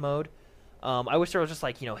nav mode, I wish there was just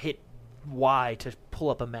like hit Y to pull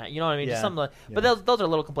up a map. You know what I mean? Just Yeah, something. But yeah. those are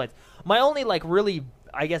little complaints. My only really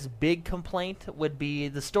I guess big complaint would be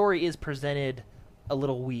the story is presented a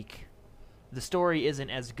little weak. The story isn't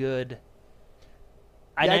as good.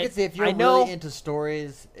 Yeah, I could say if you're I know, really into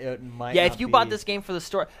stories, it might. yeah, not if you be- bought this game for the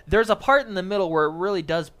story, there's a part in the middle where it really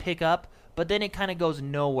does pick up, but then it kind of goes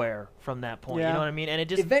nowhere from that point. You Yeah. know what I mean? And it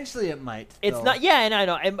just eventually it might. it's though. not. Yeah, and I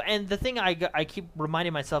know. And the thing I keep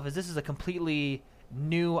reminding myself is this is a completely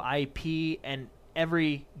new IP, and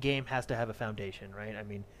every game has to have a foundation, right? I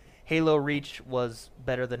mean, Halo Reach was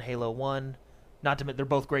better than Halo 1. Not to they're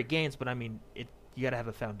both great games, but I mean, you got to have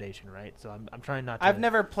a foundation, right? So I'm trying not to. I've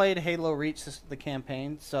never played Halo Reach the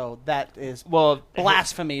campaign, so that is well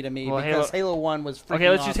blasphemy to me Well, because Halo 1 was freaking Okay,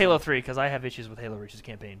 let's use awesome. Halo 3 because I have issues with Halo Reach's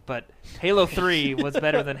campaign. But Halo 3 was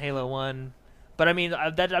better than Halo 1. But I mean,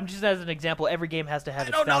 I'm just as an example. Every game has to have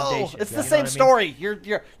its foundation. It's you the know same what I mean? story.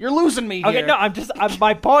 You're losing me Okay, here. no,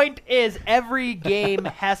 my point is every game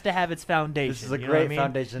has to have its foundation. This is a you know what I great mean?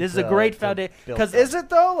 foundation This is a to- great to foundation build because from. Is it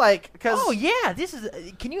though? Like, because oh yeah, this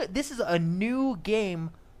is a new game,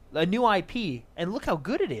 a new IP, and look how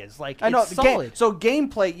good it is. Like I know it's the game. solid. So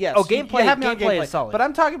gameplay, yes. Oh, You gameplay- have me on gameplay is solid. But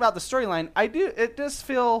I'm talking about the storyline. It does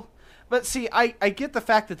feel. But see, I get the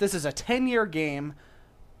fact that this is a 10-year game.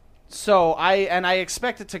 So I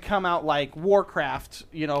expect it to come out like Warcraft,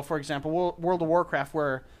 for example, World of Warcraft,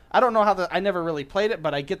 where I don't know I never really played it,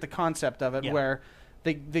 but I get the concept of it, Yeah. where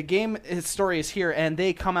the game, his story is here, and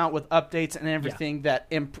they come out with updates and everything that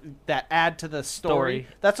add to the story.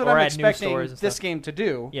 That's what Or I'm add new expecting stories and this stuff. game to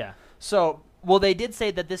do. Yeah. So Well, they did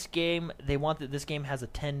say that this game has a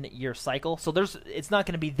 10-year cycle. So it's not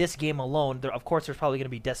going to be this game alone. Of course, there's probably going to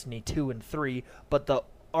be Destiny 2 and 3, but the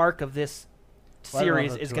arc of this Well, I don't know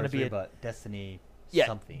series if it's is 2 going or to be 3, but Destiny yeah,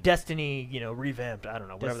 something. Destiny, revamped. I don't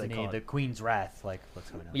know, whatever they Destiny, call the it. Queen's Wrath, like what's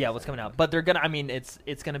coming out. Yeah, what's coming out? But they're gonna. I mean, it's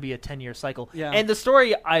gonna be a 10-year cycle. Yeah. And the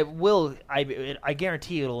story, I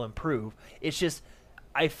guarantee it'll improve. It's just,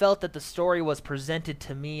 I felt that the story was presented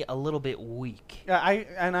to me a little bit weak, yeah,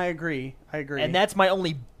 I agree. and that's my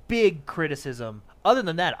only big criticism. Other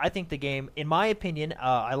than that, I think the game, in my opinion,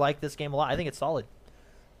 I like this game a lot. I think it's solid.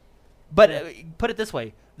 But put it this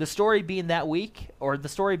way: the story being that weak, or the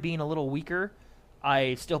story being a little weaker,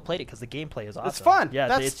 I still played it because the gameplay is awesome. It's fun. Yeah,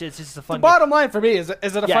 That's it's just a the fun game. bottom line for me. Is it a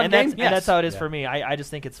Yeah, fun and game? that's, and that's how it is Yeah. for me. I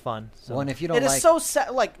just think it's fun. So. Well, and if you don't It is like, so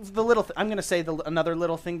sad. Like the little. I'm gonna say another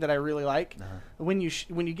little thing that I really like. When you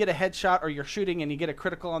get a headshot or you're shooting and you get a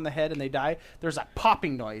critical on the head and they die, there's a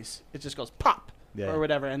popping noise. It just goes pop Yeah. or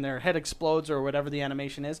whatever, and their head explodes or whatever the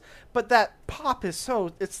animation is. But that pop is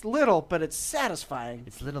it's little, but it's satisfying.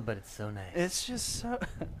 it's little, but it's so nice. It's just so.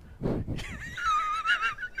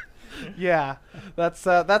 Yeah, that's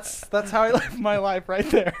how I live my life right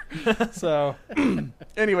there. So,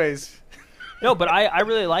 anyways, No, but I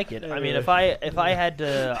really like it. I mean, if I had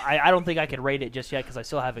to, I don't think I could rate it just yet because I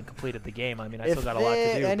still haven't completed the game. I mean, I still got a lot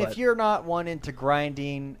to do. And but if you're not one into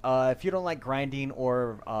grinding, if you don't like grinding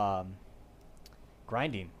or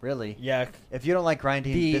grinding, really. Yeah. If you don't like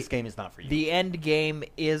grinding, The- this game is not for you. The end game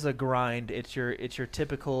is a grind. It's your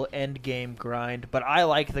typical end game grind. But I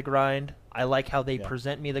like the grind. I like how they Yeah.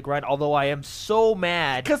 present me the grind. Although I am so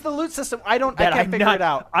mad Because the loot system, I that can't I'm figure not, it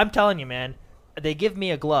out. I'm telling you, man. They give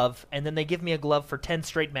me a glove, and then they give me a glove for 10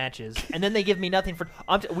 straight matches, and then they give me nothing for.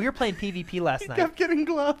 We were playing PvP last night. Kept getting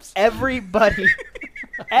gloves. Everybody.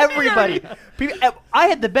 I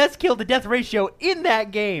had the best kill to death ratio in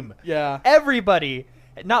that game. Yeah. Everybody,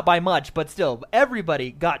 not by much, but still,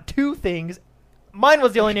 everybody got 2 things. Mine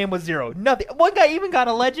was the only name was 0. Nothing. One guy even got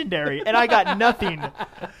a legendary, and I got nothing.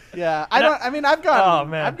 Yeah, I've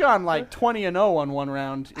gone like 20-0 on one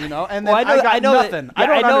round, and then Well, I got nothing. That, I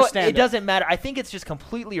don't understand it. Doesn't matter. I think it's just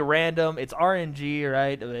completely random. It's RNG,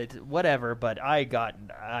 right? It's whatever. But I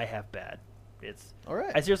have bad. It's All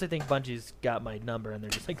right. I seriously think Bungie's got my number, and they're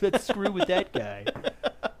just like, let's screw with that guy.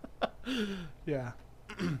 Yeah.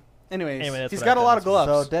 Anyways, Anyway, that's he's what got I've a lot done of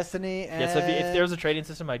gloves. So Destiny and... Yeah, so if there was a trading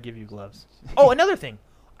system, I'd give you gloves. Oh, another thing.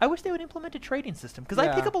 I wish they would implement a trading system because I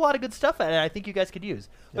pick Yeah. up a lot of good stuff and I think you guys could use.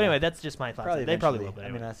 But Yeah. anyway, that's just my thoughts. Probably They probably will.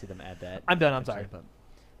 eventually. But anyway. I see them add that. I'm done. I'm sorry. But-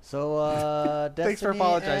 So, Destiny Thanks for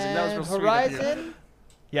apologizing. That was and real sweet of you. Horizon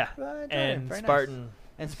Yeah, Very and nice. Spartan.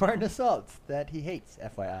 and Spartan Assault that he hates.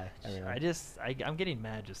 FYI. everyone. I'm getting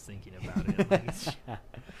mad just thinking about it. Like, it's-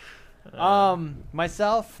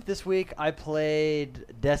 Myself this week I played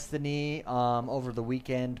Destiny over the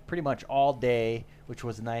weekend pretty much all day, which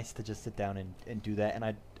was nice to just sit down and do that. And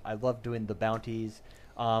I love doing the bounties.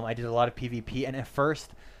 I did a lot of PvP, and at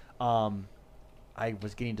first I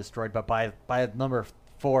was getting destroyed, but by number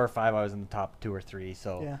 4 or 5 I was in the top 2 or 3.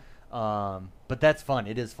 So Yeah. but that's fun.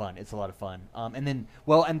 It is fun. It's a lot of fun. And then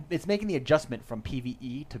and it's making the adjustment from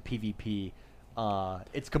PvE to PvP.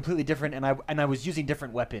 It's completely different, and I was using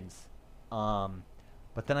different weapons.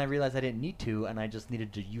 But then I realized I didn't need to, and I just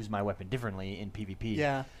needed to use my weapon differently in PvP.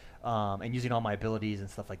 Yeah. And using all my abilities and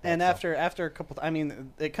stuff like that. And so. after a couple,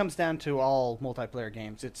 it comes down to all multiplayer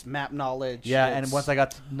games. It's map knowledge. Yeah, and it's- once I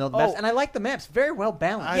got to know the maps, Oh. and I like the maps, very well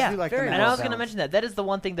balanced. I do like the very maps. and well I was going to balanced. mention that is the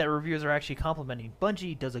one thing that reviewers are actually complimenting.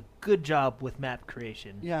 Bungie does a good job with map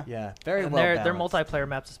creation. Yeah. Yeah, very and well their balanced. multiplayer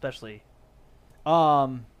maps especially.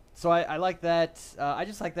 So I like that. I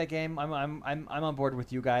just like that game. I'm on board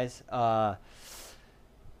with you guys.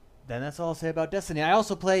 Then that's all I'll say about Destiny. I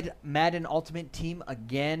also played Madden Ultimate Team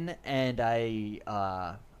again, and I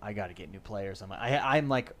got to get new players. I'm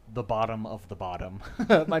like the bottom of the bottom.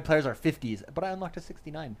 My players are 50s, but I unlocked a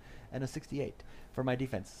 69 and a 68 for my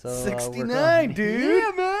defense. So 69, dude.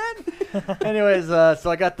 Yeah, man. Anyways, so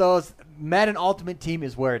I got those. Madden Ultimate Team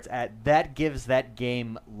is where it's at. That gives that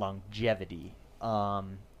game longevity.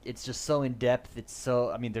 It's just so in depth. It's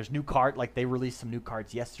so, there's new card, like they released some new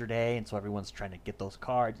cards yesterday, and so everyone's trying to get those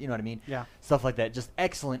cards. You know what I mean? Yeah. Stuff like that. Just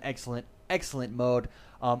excellent mode.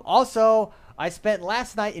 Also, I spent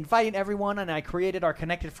last night inviting everyone, and I created our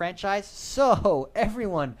connected franchise. So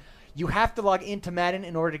everyone, you have to log into Madden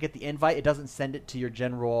in order to get the invite. It doesn't send it to your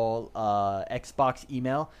general Xbox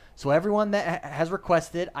email. So everyone that has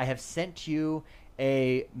requested, I have sent you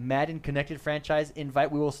a Madden Connected franchise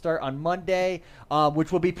invite. We will start on Monday,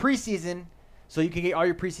 which will be preseason, so you can get all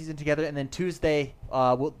your preseason together, and then Tuesday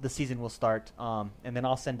the season will start, and then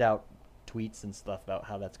I'll send out tweets and stuff about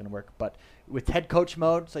how that's going to work. But with head coach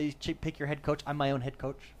mode, so you pick your head coach. I'm my own head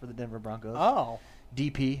coach for the Denver Broncos. Oh.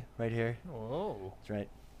 DP right here. Oh. That's right.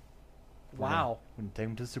 Wow. We're gonna take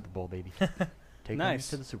them to the Super Bowl, baby. Take Nice.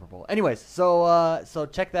 them to the Super Bowl. Anyways, so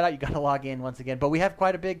check that out. You got to log in once again. But we have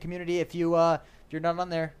quite a big community. If you're not on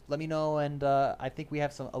there, let me know. And I think we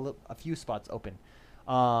have a few spots open.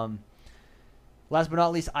 Last but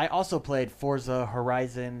not least, I also played Forza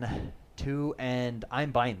Horizon 2, and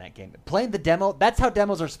I'm buying that game. Playing the demo, that's how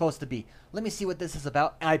demos are supposed to be. Let me see what this is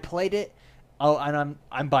about. And I played it. Oh, and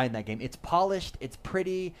I'm buying that game. It's polished. It's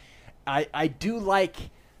pretty. I do like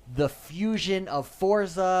the fusion of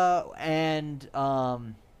Forza and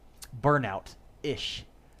Burnout-ish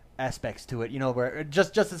aspects to it. You know, where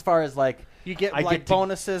just as far as like You get I like get to-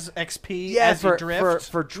 bonuses, XP yeah, as you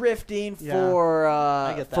drift. for drifting, Yeah,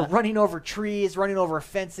 for get for that. running over trees, running over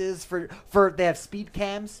fences, for they have speed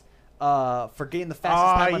cams. For getting the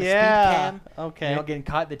fastest time on a speed cam. Okay. You know, getting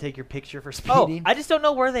caught, they take your picture for Oh, speeding. I just don't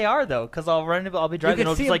know where they are though, because I'll be driving. can and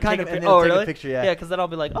I'll see just them like kind take of, a and picture. they'll Oh, take a really? picture, yeah. Yeah, because then I'll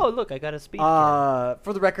be like, oh look, I got a speed. cam.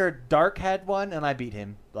 For the record, Dark had one, and I beat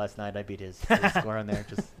him last night. I beat his score on there.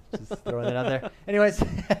 Just throwing it out there. Anyways,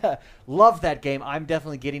 love that game. I'm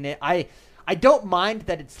definitely getting it. I don't mind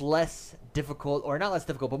that it's less difficult, or not less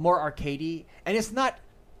difficult, but more arcadey. And it's not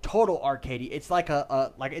total arcadey. It's like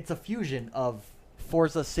it's a fusion of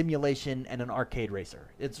Forza simulation and an arcade racer.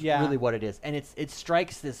 It's Yeah. really what it is, and it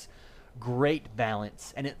strikes this great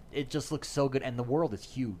balance, and it just looks so good. And the world is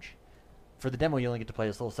huge. For the demo, you only get to play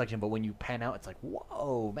this little section, but when you pan out, it's like,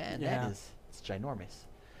 whoa, man, it's ginormous.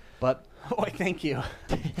 But Oh, thank you.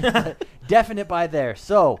 definite buy there.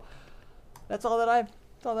 So that's all that I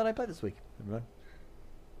played this week. Everyone.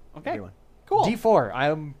 Okay. Everyone. Cool. D4.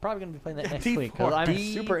 I'm probably going to be playing that next week because I'm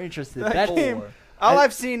D4. super interested. That That's game. All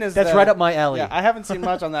I've seen is that's right up my alley. Yeah, I haven't seen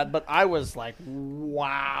much on that, but I was like,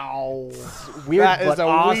 wow. Weird, That is but a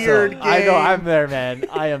awesome. weird I know. game. I'm there, man.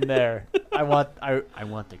 I am there. I want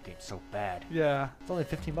the game so bad. Yeah. It's only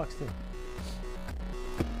 $15 too.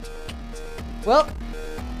 Well,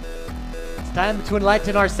 it's time to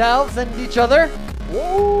enlighten ourselves and each other,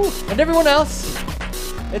 and everyone else.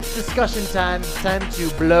 It's discussion time. It's time to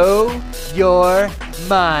blow your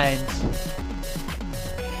mind.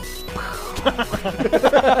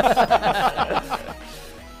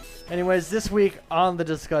 Anyways, this week on the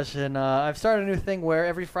discussion, I've started a new thing where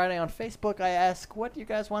every Friday on Facebook I ask what you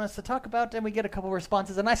guys want us to talk about, and we get a couple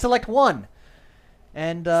responses, and I select one.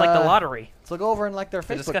 And It's like the lottery. So go over and like their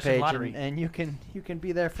The Facebook discussion page, lottery. and you can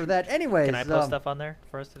be there for that. Anyways, Can I post stuff on there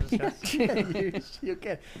for us to discuss? you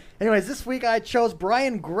can. Anyways, this week I chose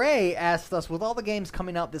Brian Gray asked us, with all the games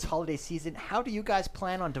coming out this holiday season, how do you guys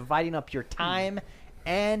plan on dividing up your time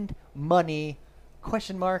and money?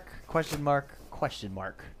 Question mark, question mark, question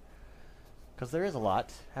mark. Because there is a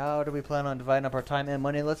lot. How do we plan on dividing up our time and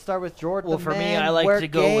money? Let's start with Jordan. Well, the for me, man. I like Where to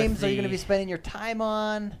go with games are you going to the- be spending your time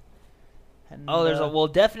on? And, Oh,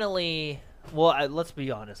 definitely. Well, let's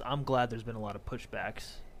be honest. I'm glad there's been a lot of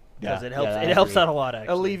pushbacks because Yeah, it helps. yeah, I it helps agree. out a lot.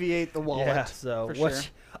 Actually, Alleviate the wallet. Yeah. So, for which sure.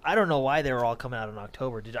 I don't know why they were all coming out in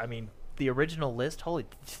October. I mean, the original list? Holy,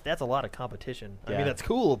 that's a lot of competition. I Yeah. mean, that's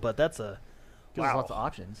cool, but that's a Gives us lots of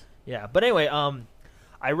options. Yeah, but anyway,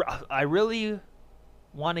 I really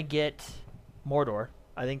want to get Mordor.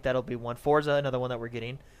 I think that'll be one. Forza, another one that we're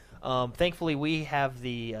getting. Thankfully, we have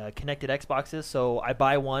the connected Xboxes, so I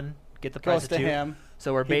buy one, get the price Goes of to two. him.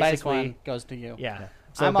 So we're He buys basically one, goes to you. yeah. Yeah.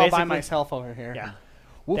 So I'm all by basically- myself over here. Yeah,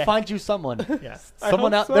 We'll That- find you someone. yeah.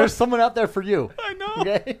 Someone hope out so. there's someone out there for you. I know.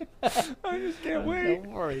 Okay? I just can't wait.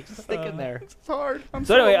 Don't worry, just stick in there. It's hard. I'm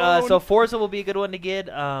So anyway, alone. so Forza will be a good one to get.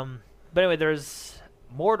 But anyway, there's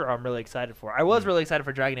Mordor. I'm really excited for. I was really excited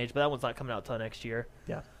for Dragon Age, but that one's not coming out till next year.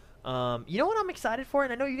 Yeah. You know what I'm excited for,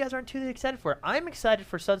 and I know you guys aren't too excited for. I'm excited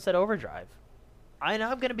for Sunset Overdrive. I know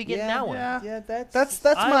I'm going to be getting that one. Yeah, that's that's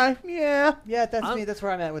I'm- yeah. that's I'm- me. That's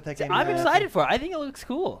where I'm at with that game. I'm Yeah. excited for it. I think it looks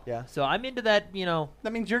cool. Yeah. So I'm into that. You know.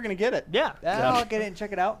 That means you're gonna get it. Yeah. Yeah, I'll get it and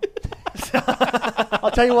check it out.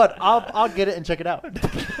 I'll tell you what, I'll get it and check it out.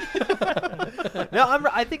 No,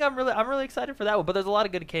 I think I'm really excited for that one. But there's a lot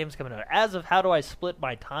of good games coming out. As of how do I split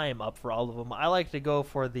my time up for all of them, I like to go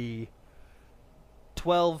for the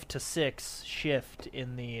 12 to 6 shift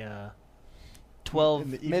in the 12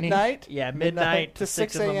 In the evening. Midnight. yeah, midnight midnight to to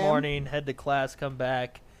 6 in the 6 a.m.? morning, head to class, come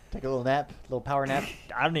back. Take a little nap, little power nap.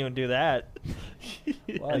 I don't even do that.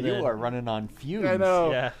 Well, And you then- are running on fumes. I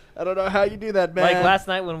know. Yeah. I don't know how you do that, man. Like last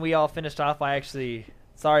night when we all finished off, I actually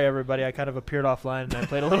sorry everybody, I kind of appeared offline and I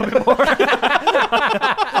played a little bit more.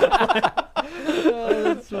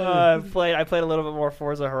 I played a little bit more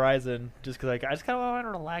Forza Horizon just because I just kind of want to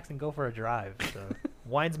relax and go for a drive. So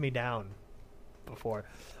winds me down before,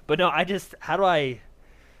 but no, it's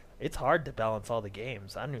hard to balance all the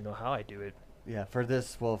games. I don't even know how I do it. Yeah, for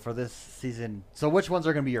this season. So which ones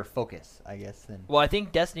are going to be your focus, I guess, then? Well, I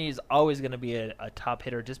think Destiny is always going to be a top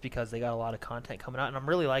hitter just because they got a lot of content coming out, and I'm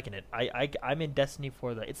really liking it. I'm in Destiny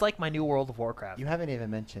for it's like my new World of Warcraft. You haven't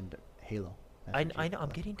even mentioned Halo. I know. I'm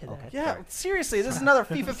getting to that. Okay. yeah, seriously, this is another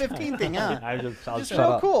FIFA 15 thing, huh? I'll Just shut so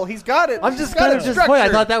up. cool. He's got it. I'm He's just got kind it of disappointed. I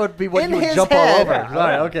structured. thought that would be what In you would his jump head. all over. Yeah. All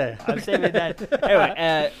right, okay. I'm saving that.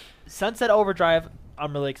 Anyway, Sunset Overdrive,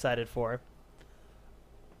 I'm really excited for.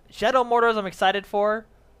 Shadow Mordors, I'm excited for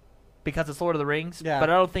because it's Lord of the Rings. Yeah. But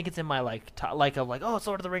I don't think it's in my oh, it's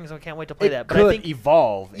Lord of the Rings. I can't wait to play It that. But could I think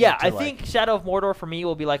evolve. yeah, into, I think Shadow of Mordor for me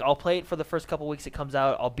will be like I'll play it for the first couple weeks it comes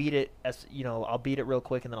out. I'll beat it I'll beat it real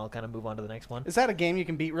quick and then I'll kind of move on to the next one. Is that a game you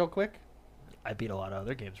can beat real quick? I beat a lot of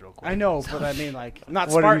other games real quick. I know, but I mean, like, not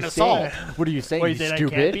What are Spartan you Assault. saying? What are you saying? What, you you saying I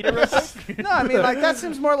stupid? can't beat it real quick? No, I mean, like, that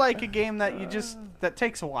seems more like a game that that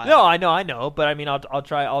takes a while. No, I know, but I mean, I'll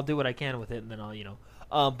try. I'll do what I can with it, and then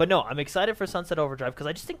I'll. But no, I'm excited for Sunset Overdrive because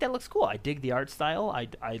I just think that looks cool. I dig the art style. I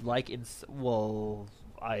like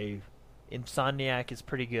Insomniac is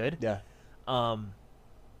pretty good. Yeah.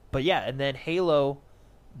 But yeah, and then Halo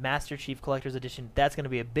Master Chief Collector's Edition. That's going to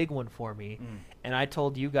be a big one for me. And I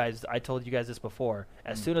told you guys this before.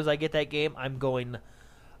 As soon as I get that game, I'm going.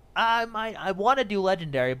 I want to do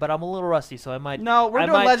Legendary, but I'm a little rusty, so I might. No, we're I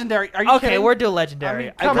doing might- Legendary. Are you Okay, kidding? we're doing Legendary. I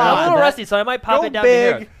mean, come I'm a on. little rusty, so I might pop Go it down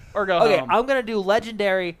big. to here. or go Okay, home. I'm gonna do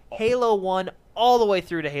Legendary, Halo 1, all the way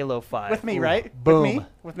through to Halo 5 with me, right? Boom. With me?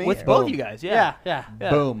 With me? with both you guys. yeah. Yeah.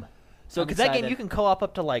 Boom. So I'm because that game excited. you can co-op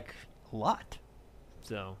up to like a lot.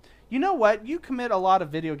 So You know what? You commit a lot of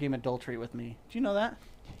video game adultery with me. Do you know that?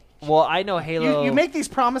 well, I know Halo. You make these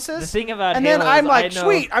promises. The thing about and Halo then I'm is like, I know-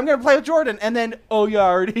 sweet, I'm gonna play with Jordan, and then oh yeah, I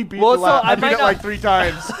already beat Well, the so last. I I beat might it not- like 3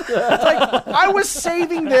 times. It's like I was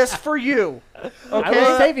saving this for you. I Okay,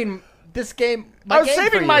 was saving this game. I was game for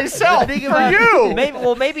saving you. myself The thing for about-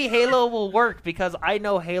 you. Maybe Halo will work because I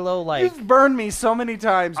know Halo like You've burned me so many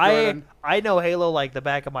times, Jordan. I know Halo like the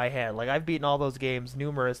back of my head. Like I've beaten all those games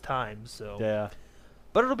numerous times. So, Yeah.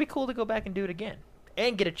 but it'll be cool to go back and do it again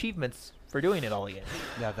and get achievements for doing it all again.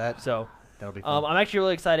 Yeah, So, that'll be fun. I'm actually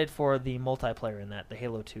really excited for the multiplayer in that, the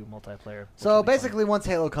Halo 2 multiplayer. which So will be fun. basically, once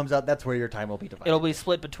Halo comes out, that's where your time will be divided. it'll be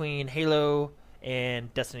split between Halo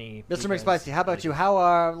and Destiny. Mr. because- McSpicy, how about you?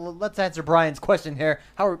 How let's answer Brian's question here.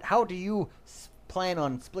 How do you plan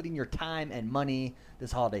on splitting your time and money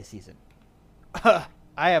this holiday season?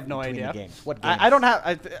 I have no Between the idea. games. What games? I don't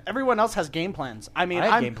have. everyone else has game plans. I mean, I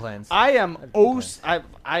have I'm- game plans. I am have game plans.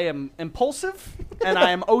 I am impulsive and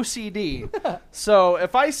I am OCD. So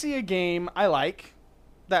if I see a game I like,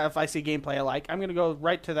 that if I see gameplay I like, I'm gonna go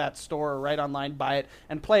right to that store or right online, buy it,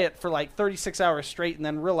 and play it for like 36 hours straight, and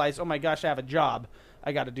then realize, oh my gosh, I have a job.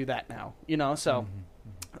 I got to do that now. You know, so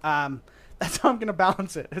that's how I'm gonna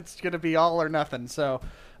balance it. It's gonna be all or nothing. So.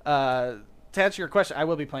 To answer your question, I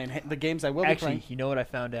will be playing the games. I will be Actually, playing. you know what I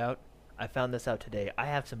found out? I found this out today. I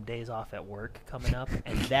have some days off at work coming up,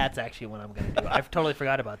 and that's actually what I'm going to do. I've totally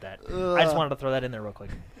forgot about that. I just wanted to throw that in there real quick.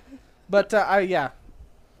 But I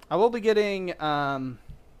will be getting. I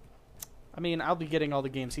mean, I'll be getting all the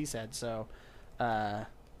games he said. So,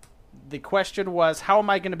 the question was, how am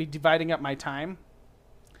I going to be dividing up my time?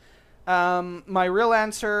 My real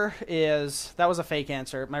answer is that was a fake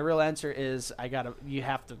answer. My real answer is you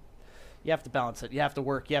have to balance it. You have to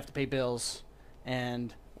work. You have to pay bills,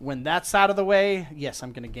 and when that's out of the way, yes,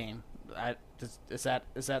 I'm going to game. Is that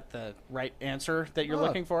the right answer that you're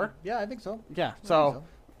looking for? Yeah, I think so. Yeah. I So,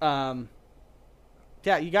 think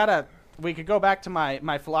yeah, you gotta. We could go back to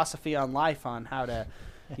my philosophy on life on how to,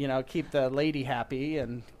 keep the lady happy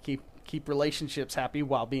and keep relationships happy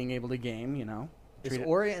while being able to game. Is Treat it-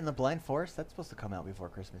 Ori and the Blind Forest? That's supposed to come out before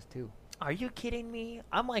Christmas too. Are you kidding me?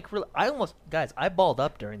 I'm like, really, I balled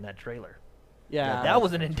up during that trailer. Yeah. That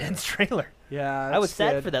was an intense trailer. Yeah. I was that's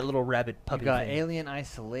sad good. for that little rabbit You puppy got thing. Alien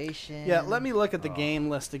Isolation. Yeah. Let me look at the game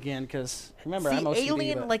list again because remember See, I'm OCD,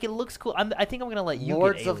 Alien, but- like it looks cool. I think I'm gonna let you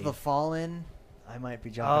Lords get of Alien. the Fallen. I might be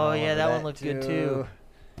jumping. Oh, all yeah, over that one looked good, too.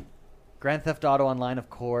 Grand Theft Auto Online, of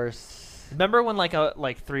course. Remember when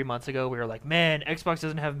like 3 months ago we were like, man, Xbox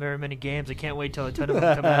doesn't have very many games. I can't wait till a ton of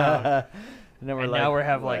them come out. And then And now we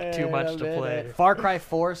have, like, too "Wait much a to minute." play. Far Cry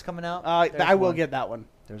 4 is coming out. There's I will one. get that one.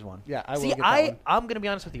 There's one. Yeah, I will See, get that one. I'm gonna be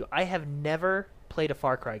honest with you. I have never played a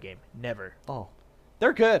Far Cry game. Never. Oh,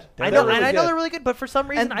 They're good. I They're know, really and I know good. they're really good, but for some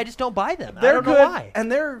reason And I just don't buy them. I They're don't good, know why.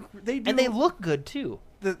 and they do. And they look good too.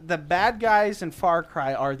 the bad guys in Far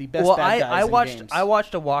Cry are the best Well, bad guys I in watched games. I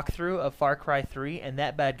watched a walkthrough of Far Cry 3, and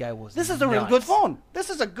that bad guy was. This is a real nuts. good phone.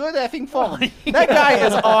 This is a good effing phone. That guy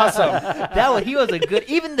is awesome. He was a good.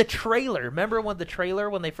 Even the trailer. Remember when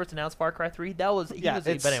they first announced Far Cry 3? That was. He was.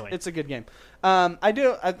 it's, But anyway, it's a good game.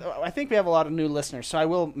 I think we have a lot of new listeners, so I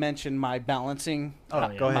will mention my balancing. Oh,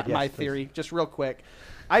 yeah. Go ahead, My yes, please. theory, just real quick.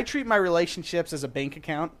 I treat my relationships as a bank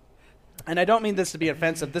account, and I don't mean this to be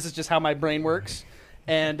offensive. This is just how my brain works.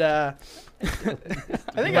 And I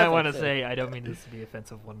think you might want to say, I don't mean this to be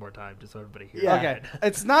offensive one more time, just so everybody hears. Yeah. it. Okay.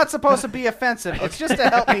 It's not supposed to be offensive. It's just to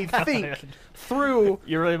help me think through.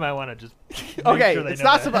 You really might want to just. make Okay, sure they it's know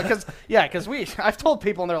not that. supposed because I've told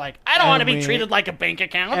people and they're like, I don't want to And be we- treated like a bank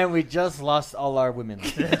account. and we just lost all our women.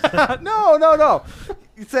 No.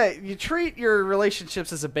 You treat your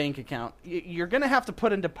relationships as a bank account. You're gonna have to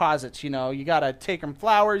put in deposits. You gotta take them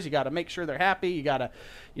flowers. You gotta make sure they're happy. You gotta,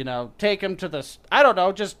 take them to the. I don't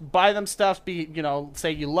know. Just buy them stuff.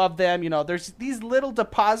 Say you love them. There's these little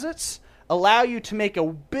deposits allow you to make a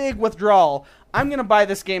big withdrawal. I'm gonna buy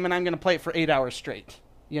this game and I'm gonna play it for 8 hours straight.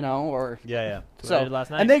 Or yeah. That's what I did last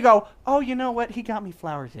night. and they go, oh, you know what? He got me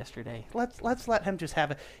flowers yesterday. Let's let him just have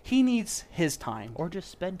it. He needs his time. Or just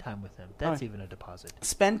spend time with them. That's even a deposit.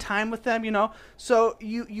 Spend time with them, So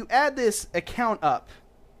you add this account up,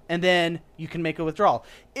 and then you can make a withdrawal.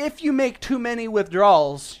 If you make too many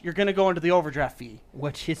withdrawals, you're going to go into the overdraft fee.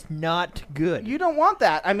 Which is not good. You don't want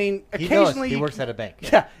that. I mean, He occasionally knows. He works at a bank.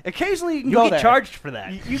 Yeah, occasionally you can You go get there. charged for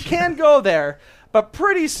that. You can go there, but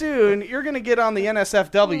pretty soon you're going to get on the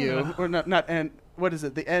NSFW or not N. What is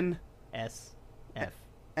it? The N. SF.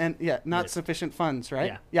 And not List. sufficient funds, right?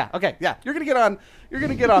 Yeah. Yeah. Okay. Yeah. You're gonna get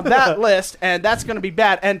on that list, and that's gonna be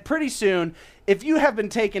bad. And pretty soon, if you have been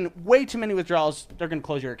taking way too many withdrawals, they're gonna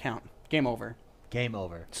close your account. Game over. Game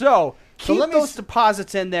over. So keep let me those s-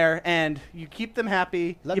 deposits in there, and you keep them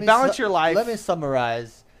happy. Let You me balance su- your life. Let me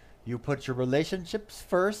summarize. You put your relationships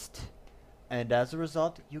first, and as a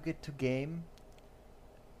result, you get to game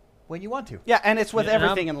when you want to. Yeah, and it's with And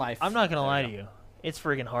everything in life. I'm not gonna There lie you to you. It's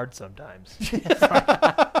friggin' hard sometimes.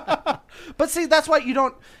 But see, that's why you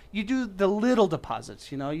do the little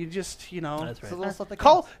deposits. You just That's It's right. a little stuff that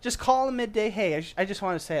call counts. them midday. Hey, I just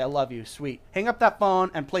want to say I love you. Sweet. Hang up that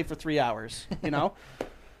phone and play for 3 hours.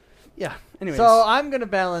 Yeah. Anyways. So I'm gonna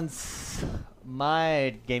balance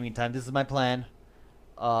my gaming time. This is my plan.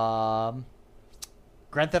 Grand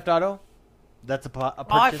Theft Auto. That's a purchase. Oh,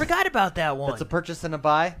 I forgot about that one. That's a purchase and a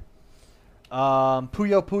buy.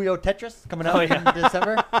 Puyo Puyo Tetris coming out Oh, yeah. in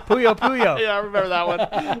December. Puyo Puyo. yeah, I remember that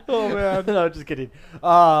one. Oh man. No, just kidding.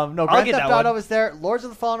 No, Grand get Theft that Auto one. is there. Lords of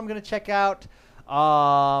the Fallen I'm gonna check out.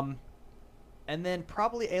 And then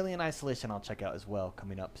probably Alien Isolation I'll check out as well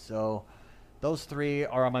coming up. So those three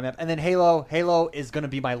are on my map. And then Halo. Halo is gonna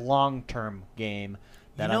be my long-term game.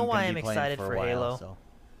 That You know I'm why gonna I'm be playing excited for, for a while, Halo? So.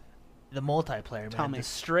 The multiplayer, man. Tell me. The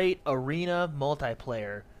straight arena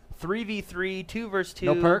multiplayer. 3v3, 2 versus 2.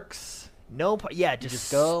 No perks. No, yeah, You just,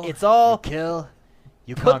 just go. It's all You kill.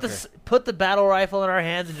 You put conquer. put the battle rifle in our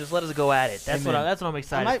hands and just let us go at it. That's Amen. what I'm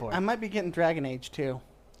excited for. I might be getting Dragon Age too.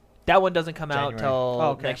 That one doesn't come out January. till Oh,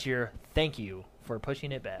 okay. next year. Thank you for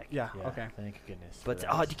pushing it back. Yeah. Yeah, Okay. Thank goodness. for But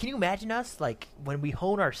that. can you imagine us like when we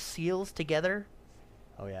hone our seals together?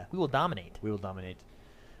 Oh yeah, We will dominate. we will dominate.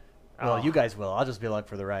 Well, Oh. you guys will. I'll just be along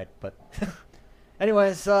for the ride. But,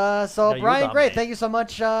 anyways, so No, you'll Brian, great. dominate. Thank you so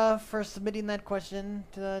much for submitting that question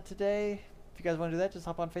today. If you guys want to do that, just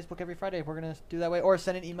hop on Facebook every Friday. We're gonna do that way, or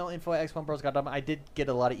send an email info@x1bros.com. I did get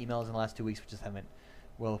a lot of emails in the last 2 weeks. We just haven't.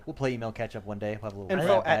 We'll play email catch up one day. We'll have a little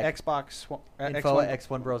Info grab bag. at Xbox. info at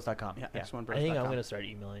x1bros.com. Yeah, Yeah. X1 I think I'm gonna start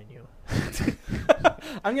emailing you.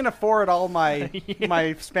 I'm gonna forward all my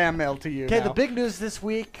my spam mail to you. Okay, now. the big news this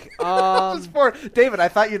week. Just for David, I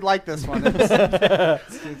thought you'd like this one.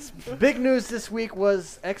 It's Big news this week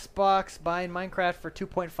was Xbox buying Minecraft for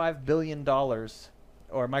 $2.5 billion,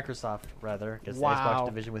 or Microsoft rather, because the Wow. Xbox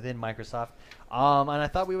division within Microsoft. And I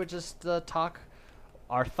thought we would just talk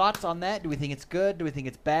our thoughts on that. Do we think it's good? Do we think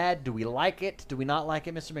it's bad? Do we like it? Do we not like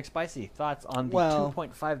it? Mr. McSpicy, thoughts on the Well-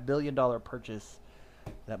 $2.5 billion purchase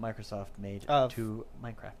that Microsoft made Of to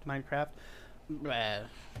Minecraft? Minecraft.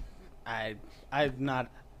 I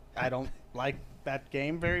don't like that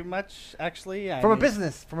game very much. Actually, From a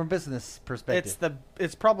business perspective.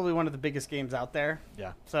 it's probably one of the biggest games out there.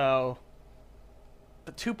 Yeah. So,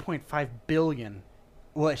 but 2.5 billion.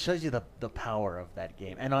 Well, it shows you the power of that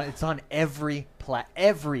game, and it's on every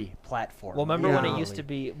platform. Well, remember when it Yeah. used to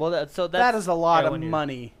be? Well, that's That is a lot yeah, of when you're-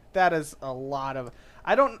 money. That is a lot of.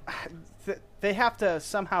 I don't. They have to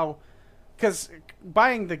somehow, because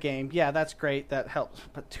buying the game, yeah, that's great. That helps.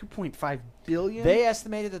 But 2.5 billion. They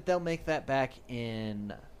estimated that they'll make that back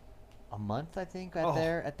in a month, I think, at Oh.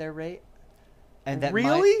 their rate. And that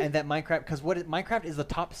Really? and that Minecraft, because Minecraft is the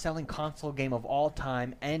top-selling console game of all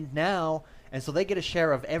time, and so they get a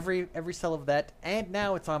share of every sale of that, and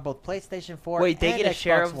now it's on both PlayStation 4. Wait, they and get a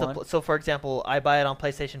share Xbox of One. the. So, for example, I buy it on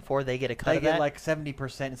PlayStation 4. They get a cut They of get that. like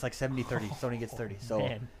 70%. It's like 70-30. Sony gets 30. So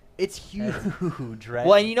Man. it's huge, right?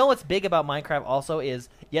 Well, and you know what's big about Minecraft also is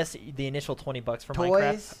yes, the initial $20 for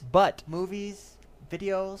Minecraft, Toys. but Movies,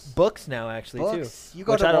 videos, books now actually books. too. You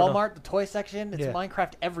go which to I don't know. Walmart, the toy section. It's Yeah.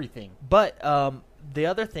 Minecraft everything. But the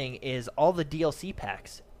other thing is all the DLC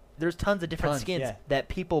packs. There's tons of different Tons, skins yeah. that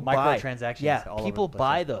people buy. Microtransactions Yeah, all over people the place,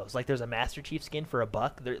 buy yeah. those. Like there's a Master Chief skin for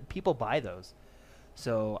 $1. People buy those.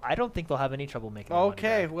 So I don't think they'll have any trouble making. their money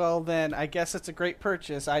Okay, back. well then I guess it's a great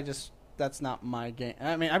purchase. That's not my game.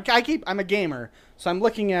 I mean, I'm a gamer, so I'm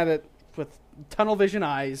looking at it with tunnel vision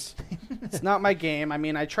eyes. It's not my game. I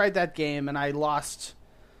mean, I tried that game and I lost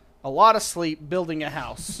a lot of sleep building a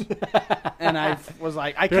house, and I was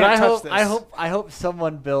like, I can't touch this. I hope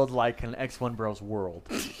someone build like an X1 Bros world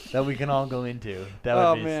that we can all go into. That would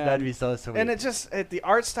Oh, be man. that'd be so sweet. And the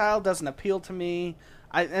art style doesn't appeal to me.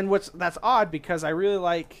 That's odd because I really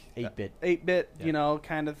like 8-bit. 8-bit, Yeah.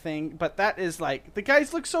 kind of thing. But that is like the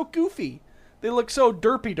guys look so goofy. They look so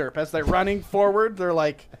derp as they're running forward. They're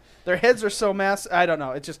like their heads are so massive. I don't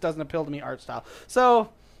know. It just doesn't appeal to me art style.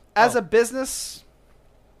 So, as a business,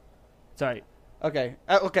 Sorry. okay,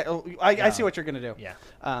 I see what you're gonna do.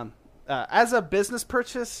 Yeah. As a business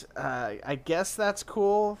purchase, I guess that's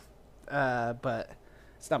cool. But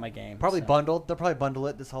It's not my game. Probably so. bundled. They'll probably bundle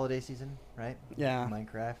it this holiday season, right? Yeah.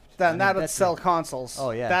 Minecraft. That would that's sell a- consoles.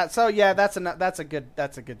 Oh, yeah. That's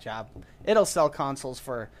a good job. It'll sell consoles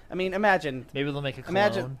for. I mean, imagine Maybe they'll make a clone.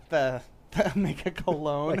 imagine the make a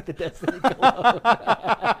cologne. like the Destiny cologne.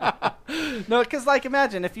 No, because like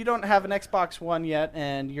imagine if you don't have an Xbox One yet,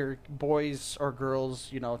 and your boys or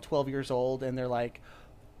girls, 12 years old, and they're like,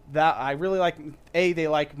 that I really like. A, they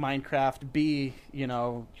like Minecraft. B, you're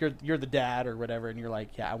the dad or whatever, and you're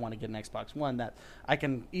like, yeah, I want to get an Xbox One. That I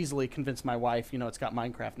can easily convince my wife. It's got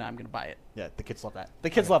Minecraft now. I'm going to buy it. Yeah, the kids love that. The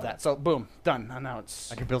kids love that. So boom, done. And now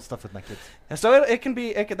it's I can build stuff with my kids. so it can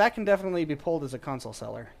be that can definitely be pulled as a console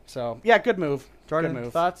seller. So yeah, good move. Jordan, good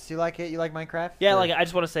move. thoughts? You like it? You like Minecraft? Yeah, Or- like I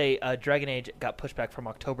just want to say, Dragon Age got pushed back from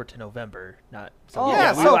October to November. Not. So Oh,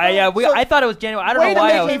 yeah, we, so- I thought it was January. I don't Way know to why.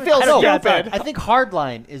 make I was, me feel I don't- yeah, stupid. it's I think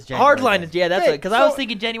Hardline is January. Hardline is that's Hey, it. Because I was so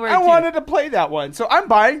thinking January. I too. wanted to play that one, so I'm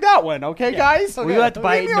buying that one. Okay, guys. We have to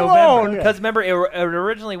buy it Leave in me November alone. because remember it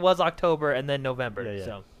originally was October and then November. Yeah, yeah.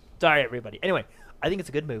 So sorry everybody. Anyway, I think it's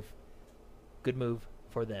a good move. Good move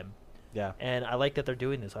for them. Yeah. And I like that they're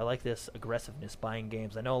doing this. I like this aggressiveness buying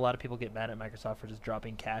games. I know a lot of people get mad at Microsoft for just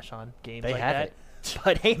dropping cash on games They like have that. it.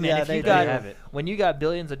 But hey man, Yeah, if they you do got have it. when you got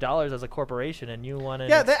billions of dollars as a corporation and you want to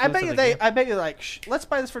Yeah, I bet you like, let's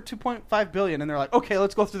buy this for 2.5 billion, and they're like, okay,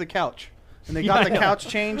 let's go through the couch, and they got Yeah, the I know. couch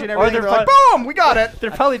change and Or everything. they're They're like, boom, we got it.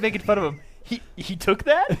 they're probably making fun of him. He took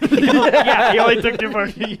that? Yeah, he only took 2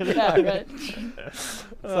 Yeah, right. It's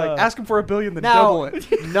like ask him for $1 billion, then Now, double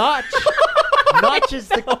it.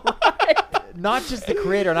 not just the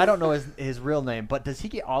creator, and I don't know his real name, but does he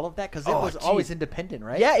get all of that? Because it Oh, was geez. always independent,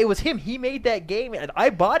 right? Yeah, it was him. He made that game, and I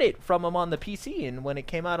bought it from him on the PC. And when it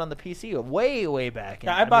came out on the PC, way back.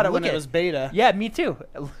 Yeah, And, I bought mean, it when look it at was beta. Yeah, me too.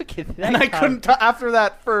 Look at that. And I guy. couldn't after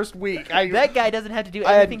that first week. That guy doesn't have to do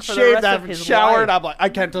I had anything for the shaved, rest of I've his showered. life. I'm like, I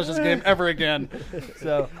can't touch this game ever again.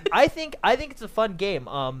 So I think it's a fun game.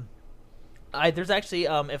 There's actually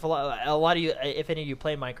if a lot of you, if any of you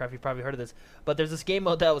play Minecraft, you've probably heard of this. But there's this game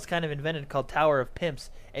mode that was kind of invented called Tower of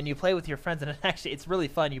Pimps, and you play with your friends, and it's really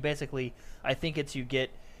fun. You basically, I think it's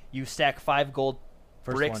you stack 5 gold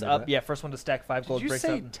First bricks one to up. do it. Yeah, first one to stack 5 Did gold you bricks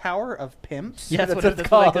say up. Tower of Pimps? Yeah, That's what what it's that's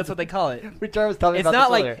called. what they call it. Which I was telling you It's about not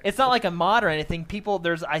this like earlier. it's not like a mod or anything.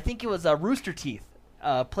 I think it was Rooster Teeth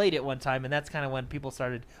played it one time, and that's kind of when people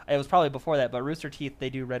started. It was probably before that, but Rooster Teeth, they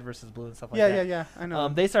do Red versus Blue and stuff like that. Yeah. I know.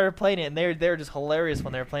 They started playing it, and they're just hilarious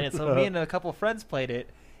when they were playing it. So me and a couple of friends played it,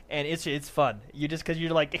 and it's fun. You just because you're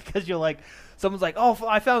like someone's like, oh,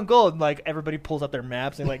 I found gold, and like everybody pulls up their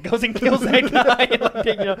maps and like goes and kills that guy.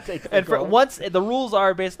 And, like, and for once the rules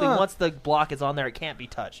are basically once the block is on there, it can't be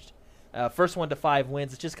touched. First 1 to 5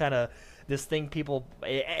 wins. It's just kind of this thing people,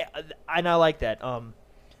 and I like that.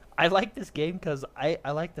 I like this game because I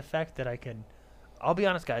like the fact that I can. I'll be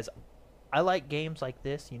honest, guys. I like games like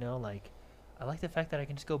this. Like I like the fact that I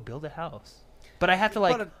can just go build a house, but I have to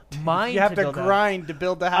mine. you have to build a- grind to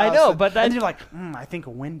build the house. I know, and- but then- and you're like, I think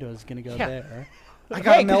a window's gonna go Yeah. there. I Yeah,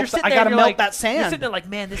 gotta 'cause melt. you're sitting I there gotta and you're melt like- that You're sand. sitting there like,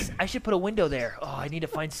 man, I should put a window there. Oh, I need to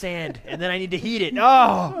find sand, and then I need to heat it. Oh,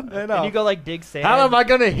 I know. and you go like dig sand. How am I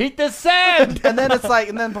gonna heat this sand? and then it's like,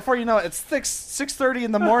 and then before you know it, it's 6:30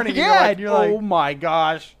 in the morning. Yeah, and and you're oh like- my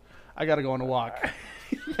gosh, I gotta go on a walk.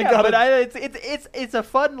 Yeah, but it's a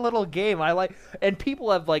fun little game. I like, and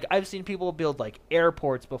people have I've seen people build like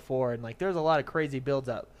airports before, and like there's a lot of crazy builds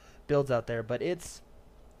out there. But it's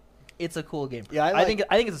a cool game. Yeah, I think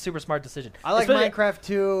it's a super smart decision. I like Especially- Minecraft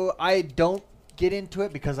too. I don't get into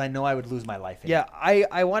it because I know I would lose my life in Yeah, it.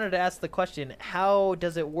 I wanted to ask the question: how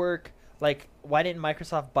does it work? Like, why didn't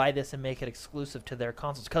Microsoft buy this and make it exclusive to their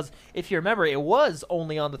consoles? Because if you remember, it was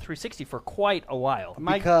only on the 360 for quite a while.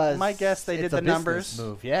 Because my guess they did it's the a business numbers.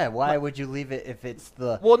 move. Yeah, why would you leave it if it's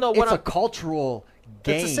the Well, no, what it's a I'm- cultural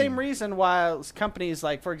game. It's the same reason why companies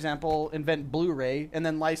like, for example, invent Blu-ray and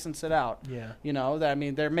then license it out. Yeah. I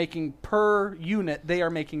mean, they're making per unit. They are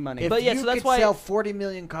making money. If But yeah, you so that's could why- sell 40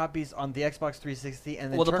 million copies on the Xbox 360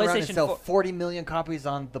 and then Well, the turn around and PlayStation sell 4 40 million copies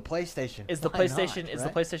on the PlayStation, Is the why PlayStation not, is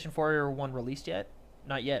right? the PlayStation 4 one released yet?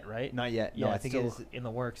 Not yet, right? Not yet. Yeah, No, I think it still is. in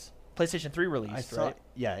the works. PlayStation 3 released, I saw right? it.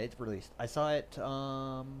 Yeah, it's released. I saw it.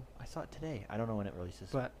 I saw it today. I don't know when it releases.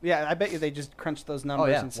 But yeah, I bet you they just crunch those numbers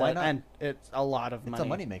yeah, and why said, not? and it's a lot of it's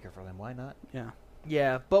money. a moneymaker for them. Why not? Yeah.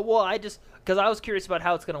 Yeah, but because I was curious about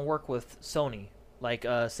how it's going to work with Sony. Like,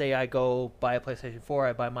 say I go buy a PlayStation 4,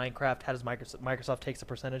 I buy Minecraft. How does Microsoft takes a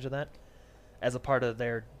percentage of that as a part of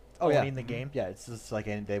their owning the game? Yeah, it's just like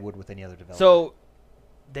they would with any other developer. So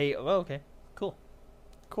okay, cool.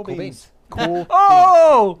 Cool cool beans. beans. Cool.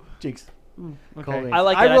 Oh, Jinx. Okay. Cool beans. I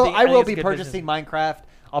like I that. will. I I will think be it's good purchasing Minecraft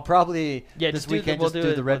I'll probably Yeah, this just do the- weekend we'll just do do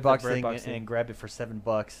it the with the Redbox thing Redbox thing. and grab it for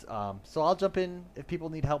 $7. So I'll jump in if people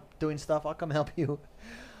need help doing stuff. I'll come help you.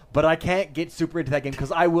 But I can't get super into that game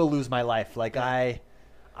because I will lose my life. Like I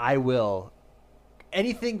will.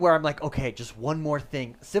 Anything where I'm like, okay, just one more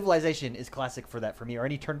thing. Civilization is classic for that for me, or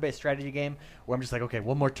any turn-based strategy game where I'm just like, okay,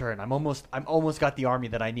 one more turn. I'm almost got the army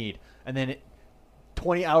that I need, and then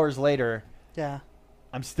 20 hours later, Yeah.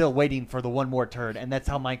 I'm still waiting for the one more turn, and that's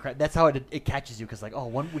how Minecraft. That's how it catches you because like, oh,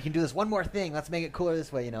 we can do this one more thing. Let's make it cooler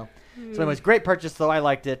this way, So, anyways, great purchase though. I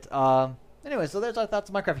liked it. Anyway, so there's our thoughts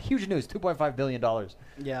on Minecraft. Huge news, $2.5 billion.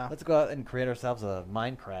 Yeah. Let's go out and create ourselves a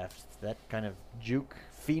Minecraft. That kind of juke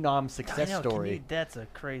phenom success I know, story. that's a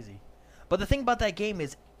crazy. But the thing about that game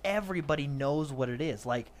is everybody knows what it is.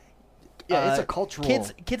 Like, Yeah, it's a cultural.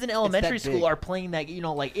 kids in elementary that school big. are playing that.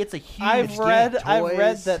 Like it's a huge. I've game. read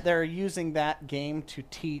toys. that they're using that game to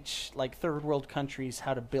teach like third world countries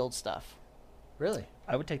how to build stuff. Really?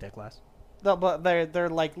 I would take that class. No, but they're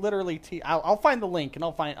like literally. I'll find the link and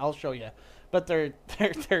I'll show you. But they're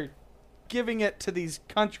giving it to these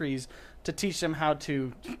countries to teach them how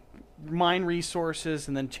to mine resources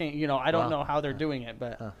and then change. I don't Wow. know how they're doing it,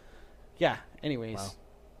 but Huh. yeah. Anyways, Wow.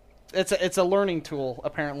 it's a learning tool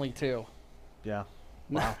apparently too. Yeah.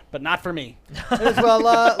 But not for me. Well,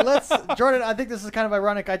 let's, Jordan. I think this is kind of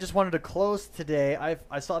ironic. I just wanted to close today.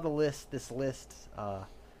 I saw this list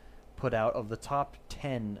put out of the top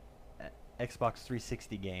 10 Xbox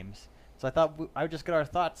 360 games. So I thought I would just get our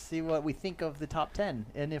thoughts, see what we think of the top 10,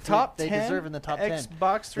 and if Top they 10 deserve in the top 10.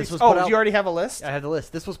 Xbox 360. This was put out- You already have a list? I have the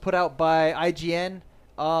list. This was put out by IGN,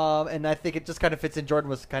 and I think it just kind of fits in. Jordan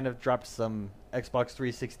was kind of dropped some Xbox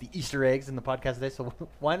 360 Easter eggs in the podcast today, so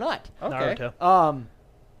why not? Okay. Naruto.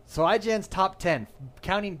 So IGN's top 10,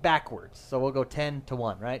 counting backwards. So we'll go 10 to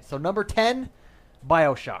 1, right? So number 10,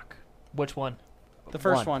 BioShock. Which one? The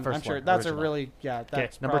first one, First I'm sure. one, That's original. a really, yeah,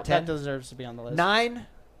 that's number 10? That deserves to be on the list. 9,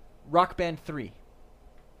 Rock Band 3.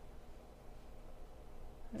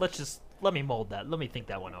 Let me mold that. Let me think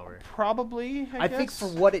that one over. Probably, I think guess. for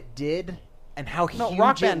what it did and how No, huge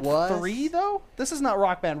Rock it Band was. 3, though? This is not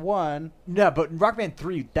Rock Band 1. No, but Rock Band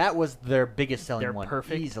 3, that was their biggest selling They're one.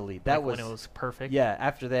 perfect. Easily. That Like was, when it was perfect. yeah,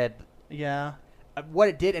 after that, Yeah. what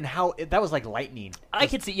it did and how, that was like lightning. I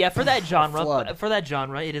could see. Yeah, for that genre, flood.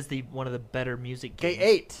 it is one of the better music Okay, games.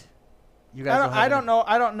 8. You guys I don't know.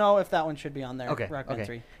 I don't know if that one should be on there. Okay, Rock Band okay.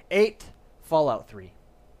 3. 8, Fallout 3.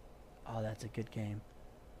 Oh, that's a good game.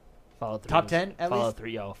 Fallout 3 Top was- 10 at Fallout least?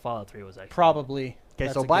 3. Yo, Fallout 3 was actually Probably. Okay,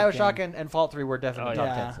 That's so a good BioShock game. and Fallout 3 were definitely Oh, top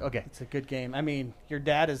yeah. 10s. Okay. It's a good game. I mean, your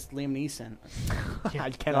dad is Liam Neeson. I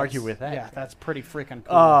can't argue That's- with that. Yeah, that's pretty freaking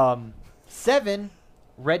cool. 7,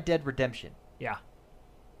 Red Dead Redemption. Yeah,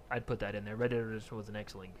 I'd put that in there. Red Dead Redemption was an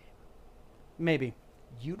excellent game. Maybe.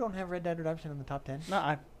 You don't have Red Dead Redemption in the top 10? No,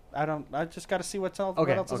 I don't. I just got to see what else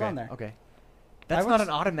Okay, is on there. Okay. That's I not was-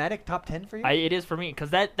 an automatic top 10 for you? It is for me because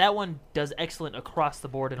that one does excellent across the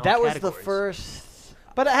board in all that was categories. the first.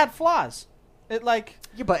 But it had flaws. It like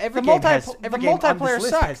Yeah, but every The game multi- has the every game on this multiplayer list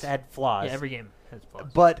sucks. has had flaws. Yeah, every game has flaws.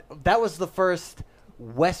 But that was the first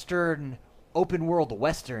Western open world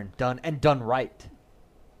Western done right.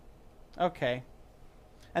 okay,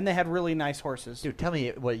 and they had really nice horses. Dude, tell me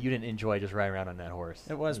what you didn't enjoy just riding around on that horse.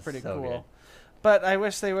 It was pretty so cool. good. But I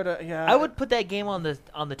wish they would. Yeah, I would put that game on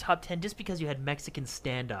the top 10 just because you had Mexican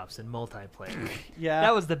standoffs and multiplayer. Yeah,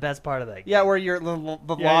 That was the best part of that game. yeah, where you're the Yeah,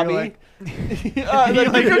 lobby. you're like- You're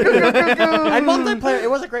like, And multiplayer, it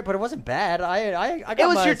wasn't great, but it wasn't bad. I got It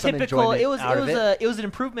was my- your some typical. enjoyment out of it. It was an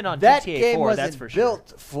improvement on That GTA game 4. wasn't That's for sure.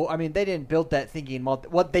 built for. I mean, they didn't build that thinking.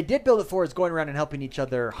 What they did build it for is going around and helping each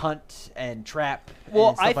other hunt and trap. Well,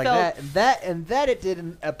 and stuff I like felt- that, and that it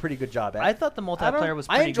did a pretty good job at. I thought the multiplayer was.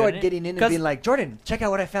 I Pretty enjoyed good at getting in and 'Cause being like, Jordan, check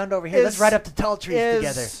out what I found over here. Let's ride up to tall trees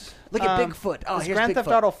together. Look at Bigfoot. Oh, is here's Grand Bigfoot. Theft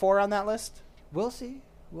Auto 4 on that list? We'll see.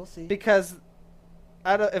 We'll see. Because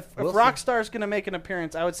if We'll see. Rockstar's going to make an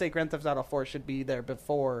appearance, I would say Grand Theft Auto 4 should be there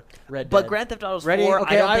before Red Dead. But Grand Theft Auto 4, Ready?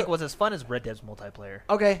 Okay, I don't I- think was as fun as Red Dead's multiplayer.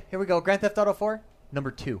 Okay, here we go. Grand Theft Auto 4, number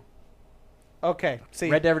 2. Okay, see.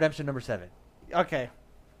 Red Dead Redemption, number 7. Okay.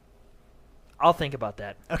 I'll think about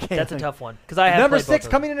that. Okay, That's a tough one because I have number played 6 both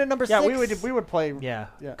of coming in at number Yeah, 6. we would play. them. Yeah,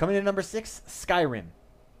 Yeah. Coming in at number 6, Skyrim.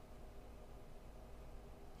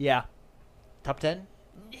 yeah, Top 10?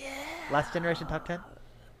 Yeah. Last generation top 10?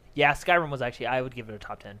 yeah. Skyrim was actually. I would give it a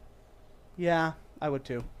top 10. Yeah, I would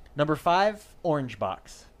too. Number 5, Orange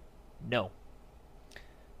Box. No.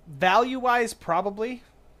 Value-wise, probably.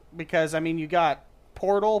 Because, I mean, you got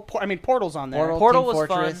Portal. Portal's on there. Portal Team was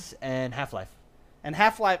Fortress, and Half-Life. And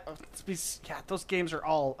Half-Life. Yeah, those games are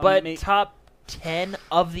all But amazing. top 10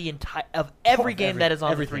 of the entire of every game that is on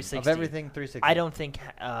the everything, 360. Of everything 360. I don't think.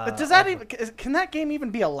 But does that even can that game even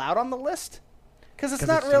be allowed on the list? Because it's 'Cause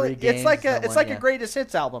not it's really. three It's like games, a not one, a greatest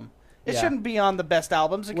hits album. It Yeah. shouldn't be on the best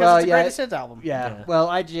albums because Well, it's a yeah, greatest hits album. Yeah. Well,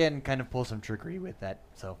 IGN kind of pulls some trickery with that.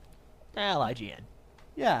 So. IGN.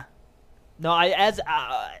 Yeah. No, as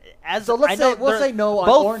So let's I know say we'll they're- say no on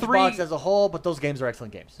both Orange three- Box as a whole, but those games are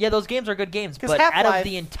excellent games. Yeah, those games are good games, 'Cause but out of Half-Life-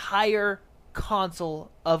 the entire console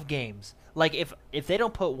of games, like if they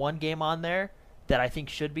don't put one game on there that I think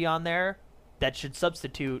should be on there, that should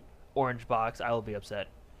substitute Orange Box, I will be upset.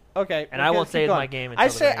 Okay. And I won't say it's my game until I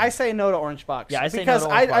the say very end. I say no to Orange Box. Yeah, I say no because to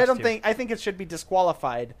Orange I Box, don't too. think I think it should be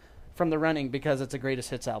disqualified from the running because it's a greatest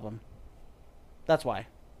hits album. That's why.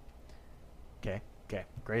 Okay.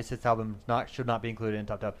 Greatest hits album should not be included in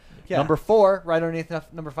top. Yeah. Number 4, right underneath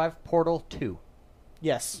number 5, Portal 2.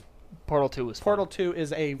 Yes. Portal 2 was fun. Portal 2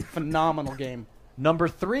 is a phenomenal game. Number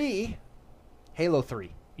 3, Halo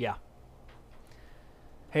 3. Yeah.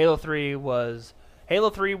 Halo 3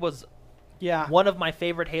 was Yeah. one of my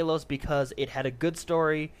favorite Halos because it had a good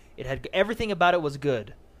story. It had everything about it was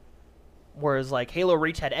good. Whereas like Halo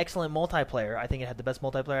Reach had excellent multiplayer. I think it had the best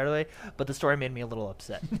multiplayer out of the way, but the story made me a little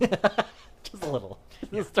upset. Just a little.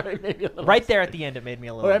 The story made me a little Right there at the end, it made me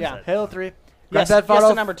a little Okay, upset. Halo 3. Yes, Grand Theft yes Auto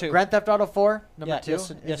to number 2. Grand Theft Auto 4, number Yeah, 2.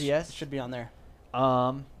 yes, is yes. it should be on there.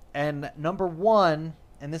 And number 1,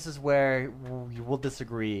 and this is where we'll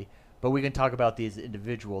disagree, but we can talk about these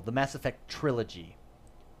individual. The Mass Effect trilogy,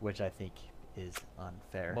 which I think is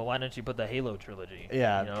unfair. Well, why don't you put the Halo trilogy?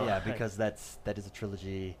 Yeah, You know, yeah, like- because that is a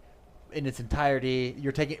trilogy in its entirety.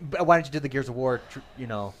 You're taking. But why don't you do the Gears of War?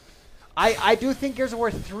 I do think Gears of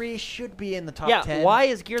War 3 should be in the top 10. Why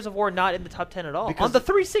is Gears of War not in the top 10 at all? Because- on the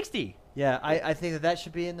 360. Yeah, I think that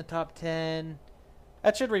should be in the top 10.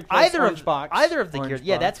 That should replace Orange Box. Either of the Orange Gears.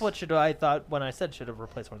 Yeah, Box. that's what I thought when I said should have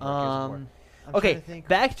replaced one of the Gears of War. I'm Okay, trying to think.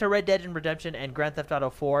 back to Red Dead Redemption and Grand Theft Auto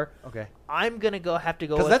 4. Okay, I'm gonna have to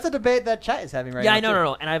go because with. that's a debate that chat is having right yeah, now. I know, too.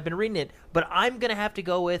 no, and I've been reading it, but I'm gonna have to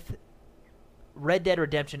go with Red Dead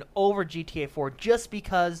Redemption over GTA 4 just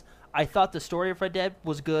because I thought the story of Red Dead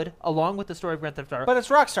was good, along with the story of Grand Theft Auto. But it's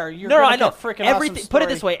Rockstar. You're no, gonna I know. get freaking Everything. awesome Put it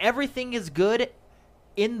story. this way: everything is good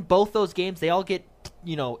in both those games. They all get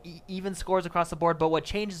even scores across the board. But what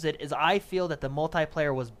changes it is I feel that the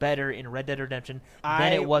multiplayer was better in Red Dead Redemption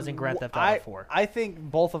than it was in Grand Theft Auto 4. I think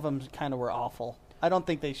both of them kind of were awful. I don't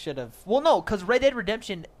think they should have. Well, no, because Red Dead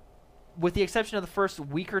Redemption, with the exception of the first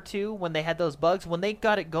week or two when they had those bugs, when they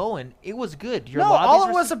got it going, it was good. Your No, lobbies all it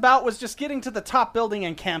were was about was just getting to the top building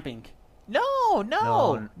and camping. No,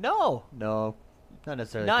 No. no. No, not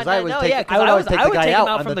necessarily. No, 'Cause I would take, yeah, 'cause I would always take I the would guy take out him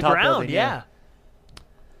out on from the top ground. building, Yeah.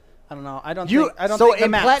 I don't know. I don't You think. I don't so think the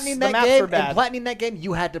in maps. platinum the that maps game, were bad. in platinum that game,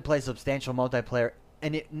 you had to play substantial multiplayer,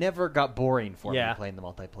 and it never got boring for Yeah. me playing the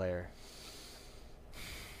multiplayer.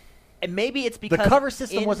 And maybe it's The because cover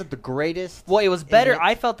system in- wasn't the greatest. Well, it was better. it-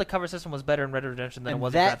 I felt the cover system was better in Red Dead Redemption than it And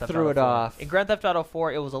was that in Grand Theft threw Auto it 4. off. In Grand Theft Auto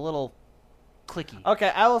 4, it was a little clicky. Okay,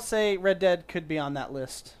 I will say Red Dead could be on that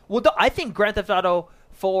list. Well, I think Grand Theft Auto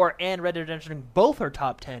 4 and Red Dead Redemption both are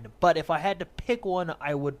top 10. But if I had to pick one,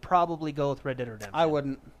 I would probably go with Red Dead Redemption. I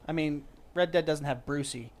wouldn't. I mean, Red Dead doesn't have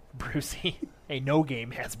Brucey. Brucey. Hey, no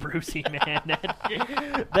game has Brucey, man.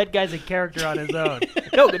 That guy's a character on his own.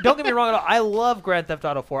 No, don't get me wrong at all. I love Grand Theft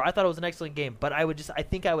Auto 4. I thought it was an excellent game, but I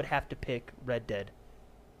think I would have to pick Red Dead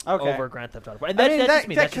Okay. over Grand Theft Auto 4. And I that's, mean, that's that, just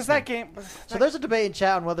me. that, That's 'cause just that me. game. So there's a debate in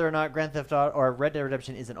chat on whether or not Grand Theft Auto or Red Dead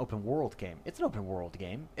Redemption is an open world game. It's an open world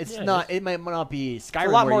game. It's Yeah, it not. is. It might not be Skyrim It's a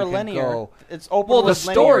lot where more you can linear. go. It's open. Well, the world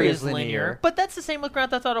story linear. is linear, but that's the same with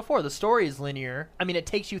Grand Theft Auto 4. The story is linear. I mean, it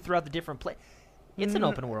takes you throughout the different It's an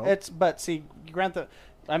open world. But see, Grand Theft.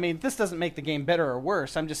 I mean, this doesn't make the game better or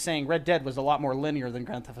worse. I'm just saying Red Dead was a lot more linear than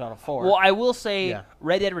Grand Theft Auto 4. Well, I will say Yeah.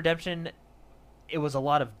 Red Dead Redemption, it was a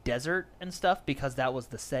lot of desert and stuff because that was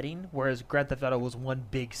the setting, whereas Grand Theft Auto was one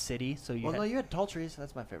big city. So you Well, had, no, you had tall trees.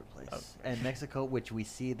 That's my favorite place. And Mexico, which we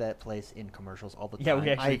see that place in commercials all the time. Yeah, we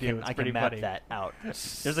actually I do. can, It's I pretty can map funny. that out.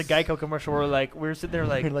 there's a Geico commercial where we were sitting there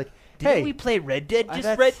like, We're like, didn't hey, we play Red Dead just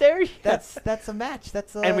that's- right there? that's a match.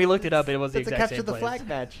 That's a, And we looked it up, and it was the that's a exact capture same the place. flag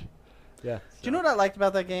match. Yeah. Do you know what I liked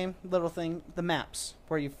about that game? Little thing, the maps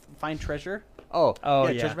where you find treasure. Oh, Oh, yeah,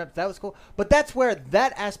 yeah. treasure maps. That was cool. But that's where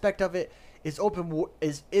that aspect of it is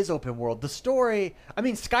is open world. The story, I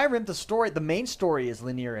mean, Skyrim. The main story is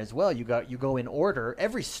linear as well. You go in order.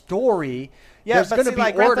 Every story, Yeah, there's but going to see, be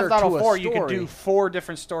like Grand order Theft Auto to a 4, story. you could do 4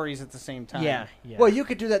 different stories at the same time. yeah. Well, you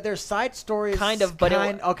could do that. There's side stories, Kind of, but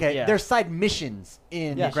okay. yeah. There's side missions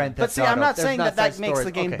in Grand Theft But see, Auto. I'm not There's saying that side makes the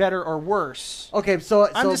stories. game Okay. better or worse. Okay, so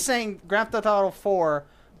I'm just saying Grand Theft Auto 4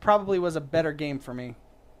 probably was a better game for me.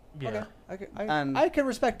 Yeah. Okay. And- I can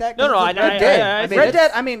respect that. No, 'cause no, it's I- Red Dead. I- I mean, Red it's-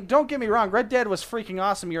 Dead. I mean, don't get me wrong. Red Dead was freaking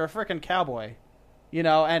awesome. You're a freaking cowboy,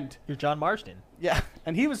 and You're John Marston. yeah,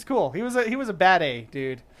 and he was cool. He was a bad A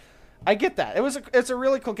dude. I get that. It's a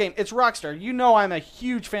really cool game. It's Rockstar. I'm a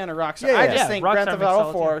huge fan of Rockstar. Yeah, I yeah. just think Rockstar Grand Theft makes Auto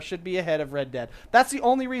solid 4 too. should be ahead of Red Dead. That's the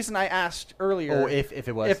only reason I asked earlier. Oh, if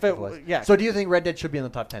it was. If it was. Yeah. So do you think Red Dead should be in the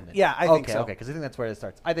top 10 then? Yeah, I think so. Okay, because I think that's where it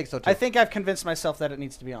starts. I think so too. I think I've convinced myself that it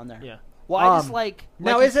needs to be on there. Yeah. Well, I just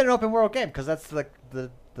Now, you- is it an open world game? Because that's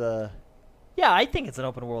the Yeah, I think it's an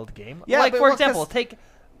open world game. Yeah, like but- for well, example, 'cause- take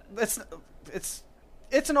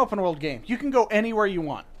It's an open world game. You can go anywhere you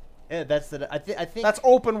want. that's the I think That's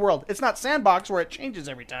open world. It's not sandbox where it changes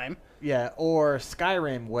every time. yeah, or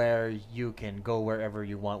Skyrim where you can go wherever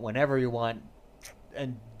you want, whenever you want,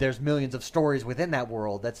 and there's millions of stories within that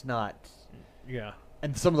world. That's not. yeah.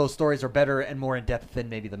 And some of those stories are better and more in depth than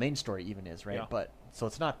maybe the main story even is, right? Yeah. But so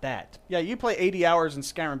it's not that. Yeah, you play 80 hours in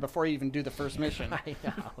Skyrim before you even do the first mission. I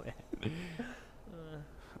know.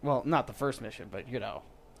 Well, not the first mission, but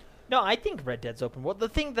No, I think Red Dead's open world. The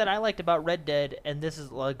thing that I liked about Red Dead, and this is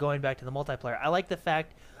going back to the multiplayer, I like the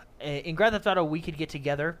fact in Grand Theft Auto we could get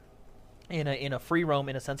together in a free roam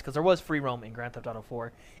in a sense, because there was free roam in Grand Theft Auto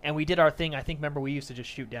 4, and we did our thing. I think, remember, we used to just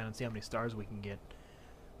shoot down and see how many stars we can get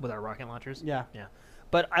with our rocket launchers. Yeah. Yeah.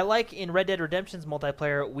 But I like in Red Dead Redemption's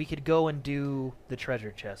multiplayer, we could go and do the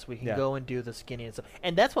treasure chest. We can Yeah. go and do the skinning and stuff.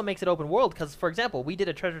 And that's what makes it open world, because, for example, we did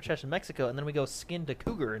a treasure chest in Mexico, and then we go skin to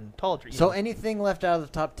cougar and tall tree. So anything left out of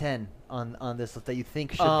the top 10 on this list that you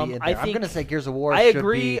think should be in there? I I'm think- going to say Gears of War. I should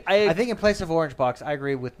agree. Be, I think in place of Orange Box, I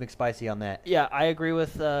agree with McSpicy on that. Yeah, I agree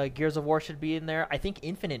with Gears of War should be in there. I think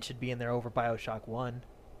Infinite should be in there over BioShock 1.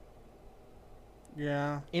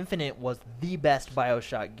 Yeah. Infinite was the best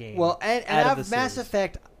BioShock game. Well, and out out of of the Mass series.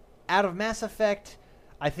 Effect,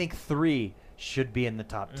 I think 3 should be in the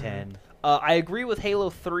top 10. I agree with Halo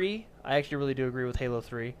 3. I actually really do agree with Halo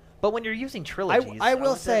 3. But when you're using trilogies, I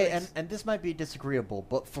will that say, makes- and this might be disagreeable,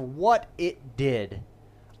 but for what it did,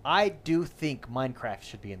 I do think Minecraft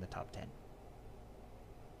should be in the top 10.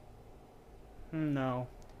 No.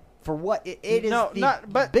 For what it is No, the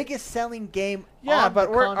not- but- biggest selling game Yeah, on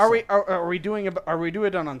but the are we doing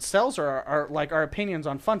it on sales or are like our opinions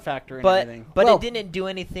on Fun Factor and but everything? but Well- it didn't do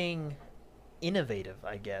anything innovative,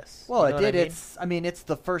 I guess. Well, You it know what did. I mean? It's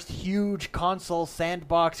the first huge console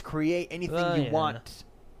sandbox, create anything you yeah. want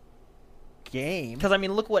game. Because, I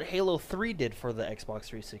mean, look what Halo 3 did for the Xbox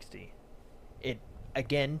 360. It,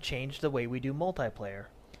 again, changed the way we do multiplayer.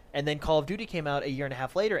 And then Call of Duty came out a year and a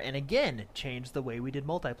half later and, again, changed the way we did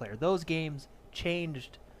multiplayer. Those games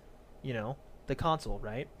changed, the console,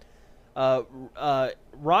 right?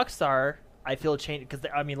 Rockstar, I feel, changed... Because,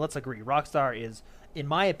 I mean, let's agree. Rockstar is, in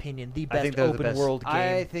my opinion, the I think best they're the open best- world game.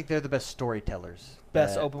 I think they're the best storytellers.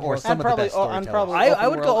 Best open or world. some And of probably- the best oh, and storytellers. probably- I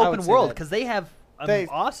would open go world, I open would say world that. because they have... They-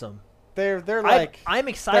 awesome. They're like I'm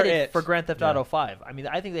excited they're it. for Grand Theft Yeah. Auto 5. I mean,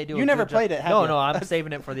 I think they do. You a never good job. played it, have No, you? no, I'm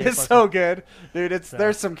saving it for the. it's Xbox so One. good, dude. So-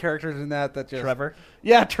 There's some characters in that just Trevor.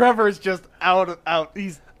 Yeah, Trevor's just out.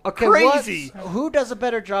 He's Okay, crazy. who does a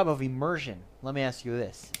better job of immersion? Let me ask you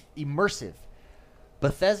this: immersive,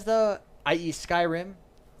 Bethesda, i.e., Skyrim,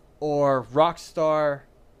 or Rockstar,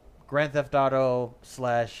 Grand Theft Auto /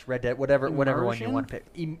 Red Dead, whatever one you Immersion? want to pick,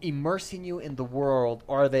 immersing you in the world.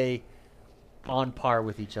 Or are they on par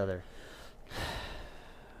with each other?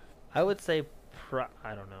 I would say,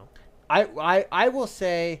 I don't know. I will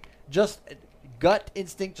say, just gut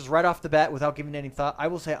instinct, just right off the bat, without giving it any thought, I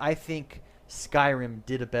will say I think Skyrim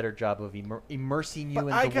did a better job of immersing you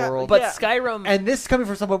But I in the got- world. But Yeah. Skyrim, And this coming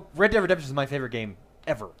from someone, Red Dead Redemption is my favorite game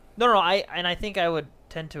ever. no, I think I would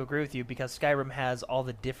tend to agree with you because Skyrim has all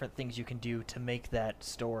the different things you can do to make that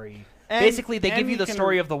story. And- Basically, they and give you the can-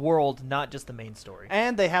 story of the world, not just the main story.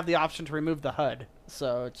 And they have the option to remove the HUD,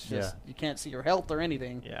 so it's just Yeah. you can't see your health or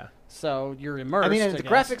anything. Yeah. So you're immersed. I mean, and the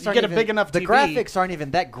guess. graphics you aren't get even, a big enough The TV. graphics aren't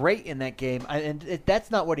even that great in that game,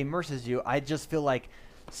 that's not what immerses you. I just feel like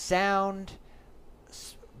sound,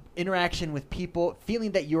 interaction with people,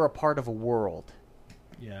 feeling that you're a part of a world.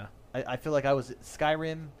 Yeah. I feel like I was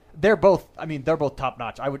Skyrim. They're both top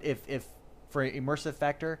notch. I would if for immersive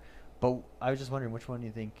factor, but I was just wondering which one do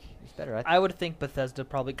you think is better. I would think Bethesda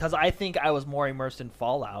probably because I think I was more immersed in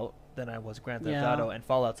Fallout than I was Grand Theft Yeah. Auto, and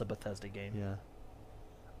Fallout's a Bethesda game. yeah.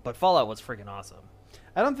 But Fallout was freaking awesome.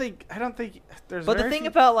 I don't think there's. But the very thing few-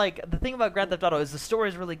 about Grand Theft Auto is the story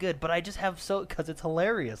is really good, but I just have because it's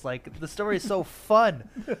hilarious. Like the story is so fun.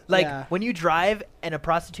 Like Yeah. when you drive and a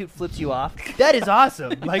prostitute flips you off, that is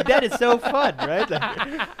awesome. Like that is so fun, right?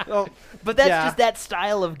 well, But that's Yeah. just that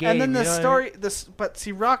style of game. and then the you know what I story, but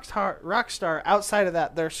see, Rockstar outside of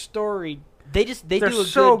that, their story They They're do a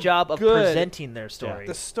so good job of good. presenting their story.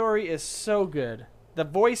 The story is so good. The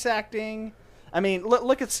voice acting. I mean,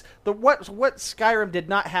 look at what Skyrim did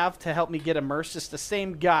not have to help me get immersed. It's the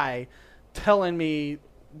same guy telling me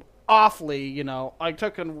awfully, I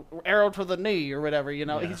took an arrow to the knee or whatever.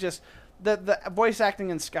 Yeah. He's just the voice acting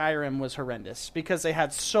in Skyrim was horrendous because they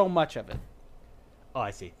had so much of it. Oh,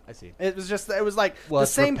 I see. It was like Well, the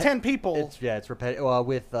it's same 10 people. It's repetitive.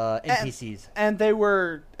 With NPCs. And they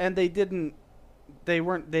weren't. In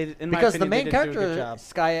my Because opinion, the main they didn't do a good character, job.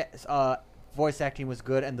 Sky, voice acting was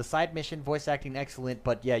good, and the side mission voice acting excellent.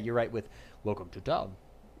 But yeah, you're right with "Welcome to Town."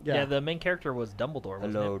 Yeah, the main character was Dumbledore.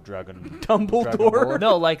 Wasn't Hello, it? Dragon. Dumbledore? Dragonborn.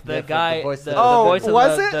 No, like the Yeah, guy, the voice the of- voice of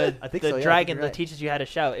was the, it? I think the so, yeah, I dragon think you're that right. teaches you how to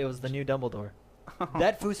shout. It was the new Dumbledore.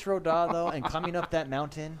 That Fusro Da though, and coming up that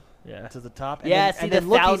mountain Yeah. to the top. And Yeah, then, see and the then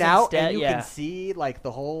looking thousand out, sta- and you yeah. can see like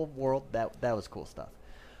the whole world. That was cool stuff.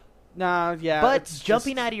 Nah, yeah. But it's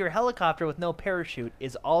jumping just, out of your helicopter with no parachute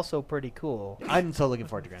is also pretty cool. I'm so looking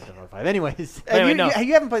forward to Grand Theft Auto 5. Anyways, And Anyway, you, no.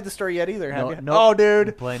 you haven't played the story yet either, have No, you? nope. Oh, dude.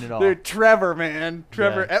 I'm playing it all. Dude, Trevor, man.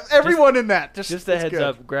 Trevor. Yeah. Everyone in that. Just Just a it's heads good.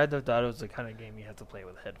 up, Grand Theft Auto is the kind of game you have to play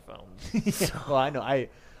with headphones. Well, I know.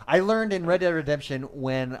 I learned in Red Dead Redemption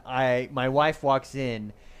when my wife walks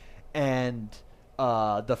in, and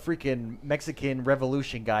the freaking Mexican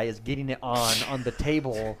Revolution guy is getting it on the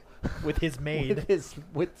table with his maid.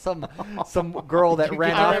 with some girl that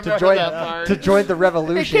ran I off to remember join that part. the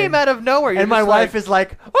revolution. It came out of nowhere. and my wife is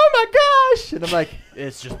like, "Oh my gosh!" And I'm like,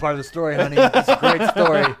 "It's just part of the story, honey. It's a great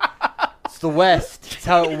story. It's the West. It's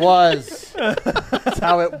how it was. It's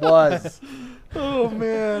how it was." Oh,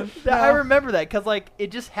 man. I remember that because like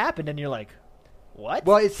it just happened, and you're like, "What?"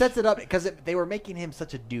 Well, it sets it up because they were making him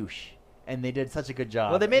such a douche, and they did such a good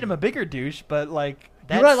job. Well, they made him a bigger douche, but like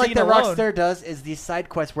that You know what I like scene that alone, Rockstar does is these side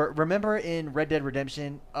quests where, remember in Red Dead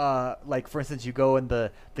Redemption, like for instance, you go and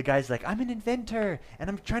the guy's like, "I'm an inventor and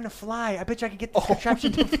I'm trying to fly. I bet you I can get this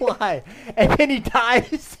contraption to fly," and then he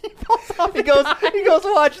dies. He falls off. He goes,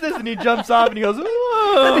 "Watch this," and he jumps off, and he goes,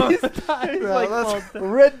 "Whoa!" and he dies. Yeah, Like, that's-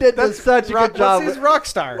 Red Dead does such a good job. He's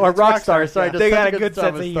Rockstar. Or It's Rockstar, sorry, yeah. does They such got a good good job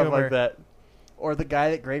sense with of stuff humor. like that. Or the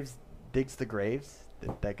guy that digs the graves.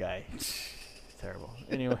 That guy. Terrible.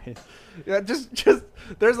 Anyways. Yeah, just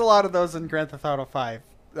there's a lot of those in Grand Theft Auto 5.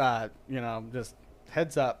 Just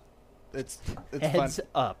heads up. It's Heads fun.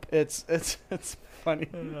 up. It's funny.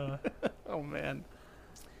 Oh man.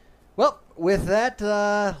 Well, with that,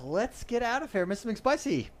 let's get out of here. Mr.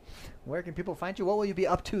 McSpicy, where can people find you? What will you be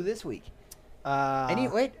up to this week? Any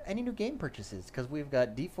new game purchases? Because we've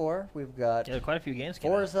got D4, we've got Yeah, quite a few games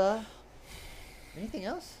came out. Forza. Anything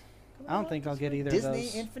else? I don't think I'll get either Disney of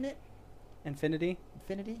those.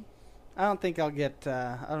 Infinity. I don't think I'll get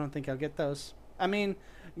those. I mean,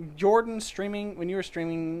 Jordan streaming, when you were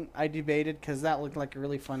streaming, I debated because that looked like a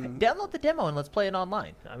really fun. Download the demo and let's play it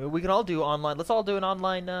online. I mean, we can all do online. Let's all do an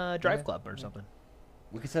online drive club or something.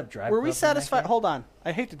 We could set up Drive. Were we Club in that satisfied? game. Hold on.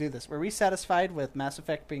 I hate to do this. Were we satisfied with Mass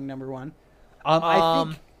Effect being number one? I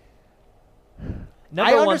think.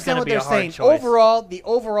 Number I one's understand gonna what be they're a hard saying. choice.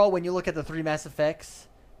 Overall, when you look at the 3 Mass Effects,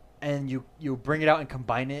 and you bring it out and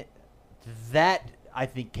combine it, that I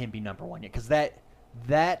think can be number one. Because that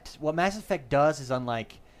what Mass Effect does is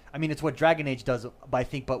unlike. I mean, it's what Dragon Age does,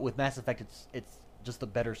 but with Mass Effect, it's just a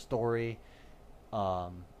better story,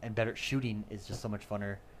 and better shooting is just so much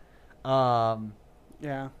funner.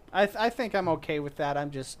 Yeah, I think I'm okay with that. I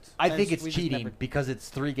think it's we just cheating never- because it's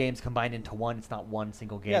 3 games combined into one. It's not one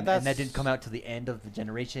single game, Yeah, and that that's- didn't come out to the end of the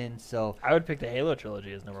generation. So I would pick the Halo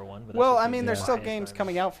trilogy as number one. But that's Well, just I mean, there's the still highest games on-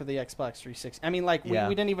 coming out for the Xbox 360. I mean, like Yeah.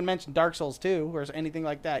 we didn't even mention Dark Souls 2 or anything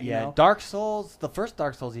like that. yeah, you know? Dark Souls, the first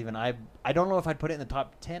Dark Souls, even I don't know if I'd put it in the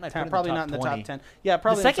top 10. I'd put it in Probably the top not in the 20. top 10. Yeah,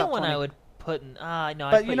 probably The in the second top one 20. I would put in. No, I'd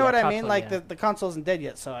But you put, know what I top mean? 20, Like yeah. the console isn't dead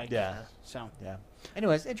yet, so Yeah. So Yeah.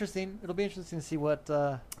 Anyways, interesting. It'll be interesting to see what.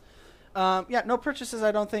 no purchases.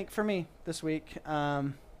 I don't think for me this week.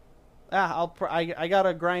 I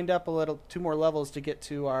gotta grind up a little, 2 more levels to get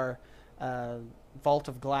to our Vault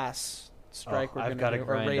of Glass strike. I've we're gotta gonna do, or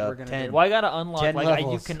grind raid up we're gonna 10. do. Well, I gotta unlock. 10 Like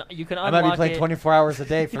levels. you can I unlock might be playing it. 24 hours a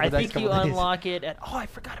day for the I next think couple you days. unlock it at. Oh, I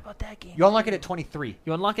forgot about that game. You unlock it at 23.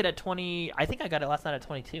 You unlock it at 20. I think I got it last night at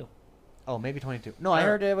 22. Oh, maybe 22. No, I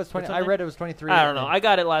heard it was 20. What's I up, read it was 23. I don't and know. then- I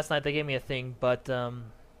got it last night. They gave me a thing, but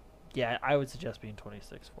yeah, I would suggest being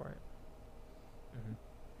 26 for it.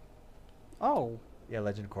 Oh, Yeah,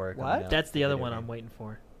 Legend Core. coming What? out. That's the other Video one game. I'm waiting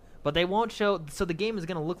for. But they won't show. So the game is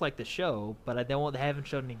gonna look like the show, but they haven't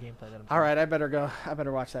showed any gameplay. That I'm all right. I better go. I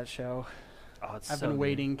better watch that show. Oh, it's I've so been good.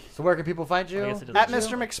 waiting. So where can people find you? I guess it doesn't At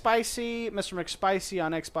show. Mr. McSpicy, Mr. McSpicy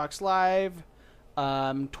on Xbox Live,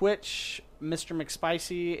 Twitch. Mr.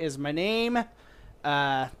 McSpicy is my name.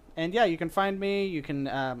 And yeah, you can find me. You can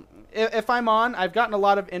if I'm on. I've gotten a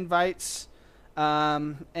lot of invites,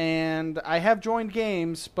 and I have joined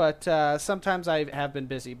games, but sometimes I have been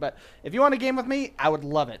busy. But if you want a game with me, I would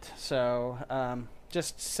love it. So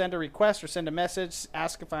just send a request or send a message,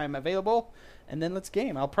 ask if I'm available, and then let's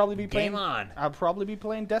game. I'll probably be playing. Game on. I'll probably be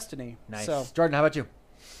playing Destiny. Nice. So Jordan, how about you?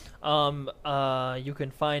 You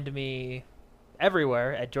can find me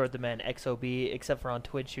everywhere at JordanManXOB, except for on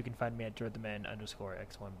Twitch. You can find me at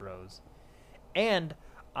JordanMan_X1Bros. And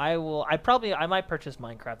I might purchase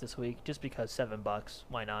Minecraft this week just because $7.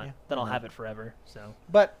 Why not? Yeah, Then why I'll not? have it forever. So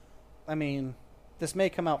But I mean, this may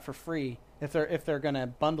come out for free if they're gonna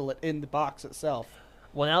bundle it in the box itself.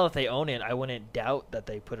 well, now that they own it, I wouldn't doubt that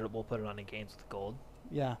will put it on in games with gold.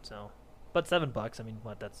 Yeah, So, but $7. I mean,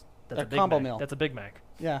 what? That's A a Big combo Mac. meal. That's a Big Mac.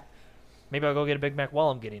 yeah. Maybe I'll go get a Big Mac while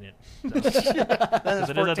I'm getting it. So. Then Because it's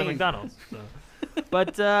it is at the 14. McDonald's. So.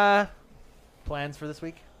 But Plans for this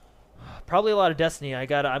week? probably a lot of Destiny.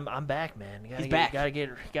 I'm back, man. He's back. Gotta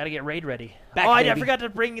get raid ready. Back, I baby. forgot to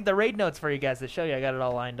bring the raid notes for you guys to show you. I got it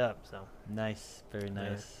all lined up. So Nice, very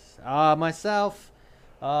nice. Myself,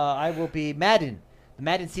 I will be Madden. The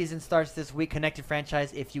Madden season starts this week. Connected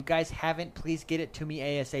franchise. If you guys haven't, please get it to me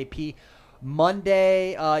ASAP.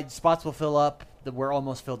 Monday, spots will fill up. We're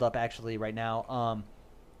almost filled up actually right now.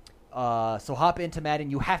 So hop into Madden.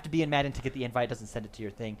 You have to be in Madden to get the invite. It doesn't send it to your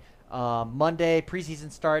thing. Monday,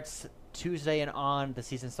 preseason starts. Tuesday and on, the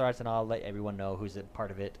season starts, and I'll let everyone know who's a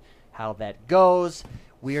part of it, how that goes.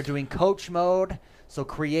 We are doing coach mode. So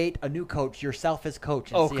create a new coach, yourself as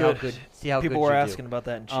coach, and see how people good were you asking do. about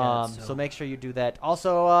that in chat. So make sure you do that.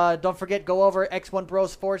 Also, don't forget, go over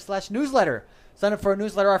x1bros.com/newsletter. Sign up for a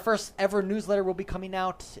newsletter. Our first ever newsletter will be coming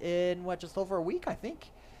out in, just over a week, I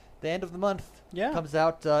think. The end of the month comes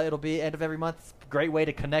out. It'll be end of every month. Great way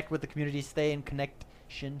to connect with the community, stay in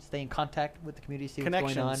contact with the community, see what's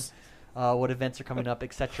going on, what events are coming up,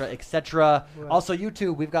 etc., etc. Also,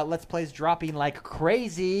 YouTube, we've got Let's Plays dropping like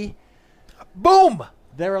crazy. boom,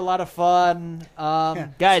 They're a lot of fun.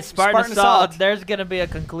 guys, Spartan Spartan Assault. Assault. There's gonna be a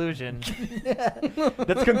conclusion.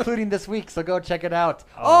 That's concluding this week, so go check it out.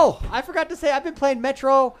 Oh, I forgot to say, I've been playing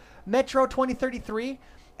Metro 2033,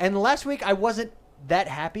 and last week I wasn't that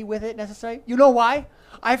happy with it necessarily. You know why?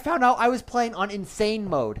 I found out I was playing on insane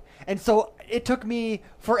mode, and so it took me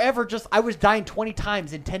forever. I was dying 20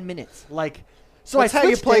 times in 10 minutes. So That's I how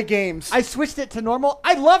you switched play it. games. I switched it to normal.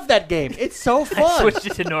 I love that game. It's so fun. Switched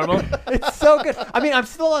it to normal. It's so good. I mean, I'm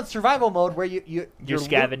still on survival mode where you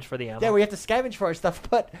scavenge for the ammo. Yeah, we have to scavenge for our stuff.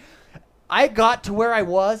 But I got to where I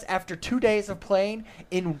was after 2 days of playing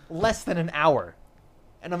in less than an hour,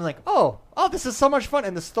 and I'm like, oh, this is so much fun,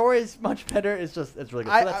 and the story is much better. It's really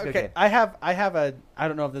good. So that's a good game. I have a. I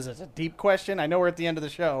don't know if this is a deep question. I know we're at the end of the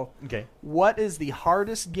show. Okay. What is the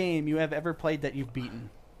hardest game you have ever played that you've beaten?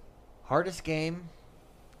 Hardest game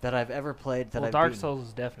that I've ever played that Well, I've Dark beaten. Souls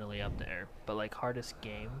is definitely up there, but hardest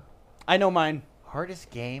game, I know mine. Hardest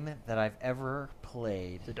game that I've ever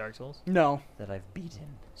played is it Dark Souls? No, that I've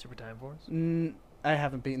beaten. Super Time Force? I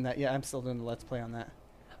haven't beaten that yet. I'm still doing the Let's Play on that.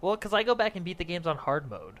 Well, because I go back and beat the games on hard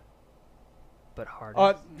mode. But hard.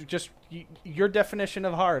 Just your definition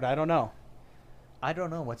of hard. I don't know. I don't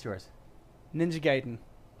know. What's yours? Ninja Gaiden.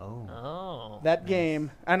 Oh. Oh. That game,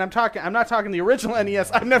 and I'm not talking the original NES.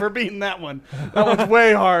 I've never beaten that one. That one's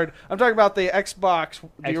way hard. I'm talking about the Xbox,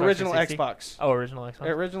 the Xbox original 360? Xbox. Oh, original Xbox?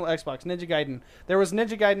 Original Xbox, Ninja Gaiden. There was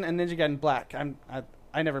Ninja Gaiden and Ninja Gaiden Black.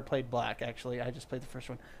 I never played Black, actually. I just played the first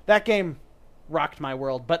one. That game rocked my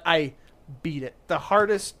world, but I beat it. The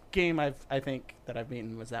hardest game I think that I've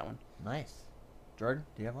beaten was that one. Nice. Jordan,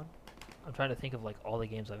 do you have one? I'm trying to think of all the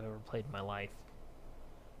games I've ever played in my life.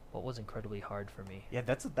 What was incredibly hard for me? Yeah,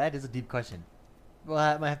 that is a deep question. Well,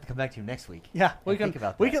 I might have to come back to you next week. Yeah, We'll think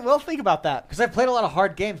about we'll that. think about that Because I've played a lot of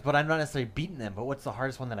hard games, but I'm not necessarily beaten them. But what's the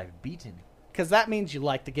hardest one that I've beaten? because that means you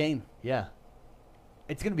like the game. Yeah.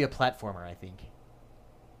 It's going to be a platformer, I think.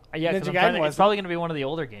 Yeah, Ninja 'cause Gaiden it's probably going to be one of the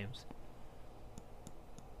older games.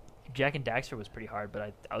 Jack and Daxter was pretty hard,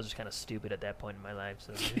 but I was just kind of stupid at that point in my life,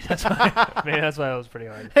 so maybe that's why it was pretty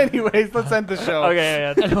hard. Anyways, let's end the show. Okay,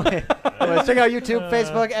 yeah. Anyways, check out YouTube,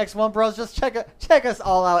 Facebook, X1 Bros. Just check us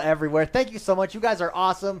all out everywhere. Thank you so much. You guys are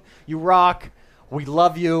awesome. You rock. We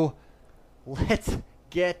love you. Let's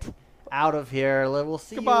get out of here. We'll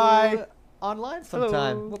see Goodbye. you online sometime.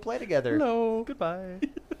 Hello. We'll play together. Hello. Goodbye.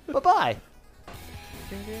 Bye-bye.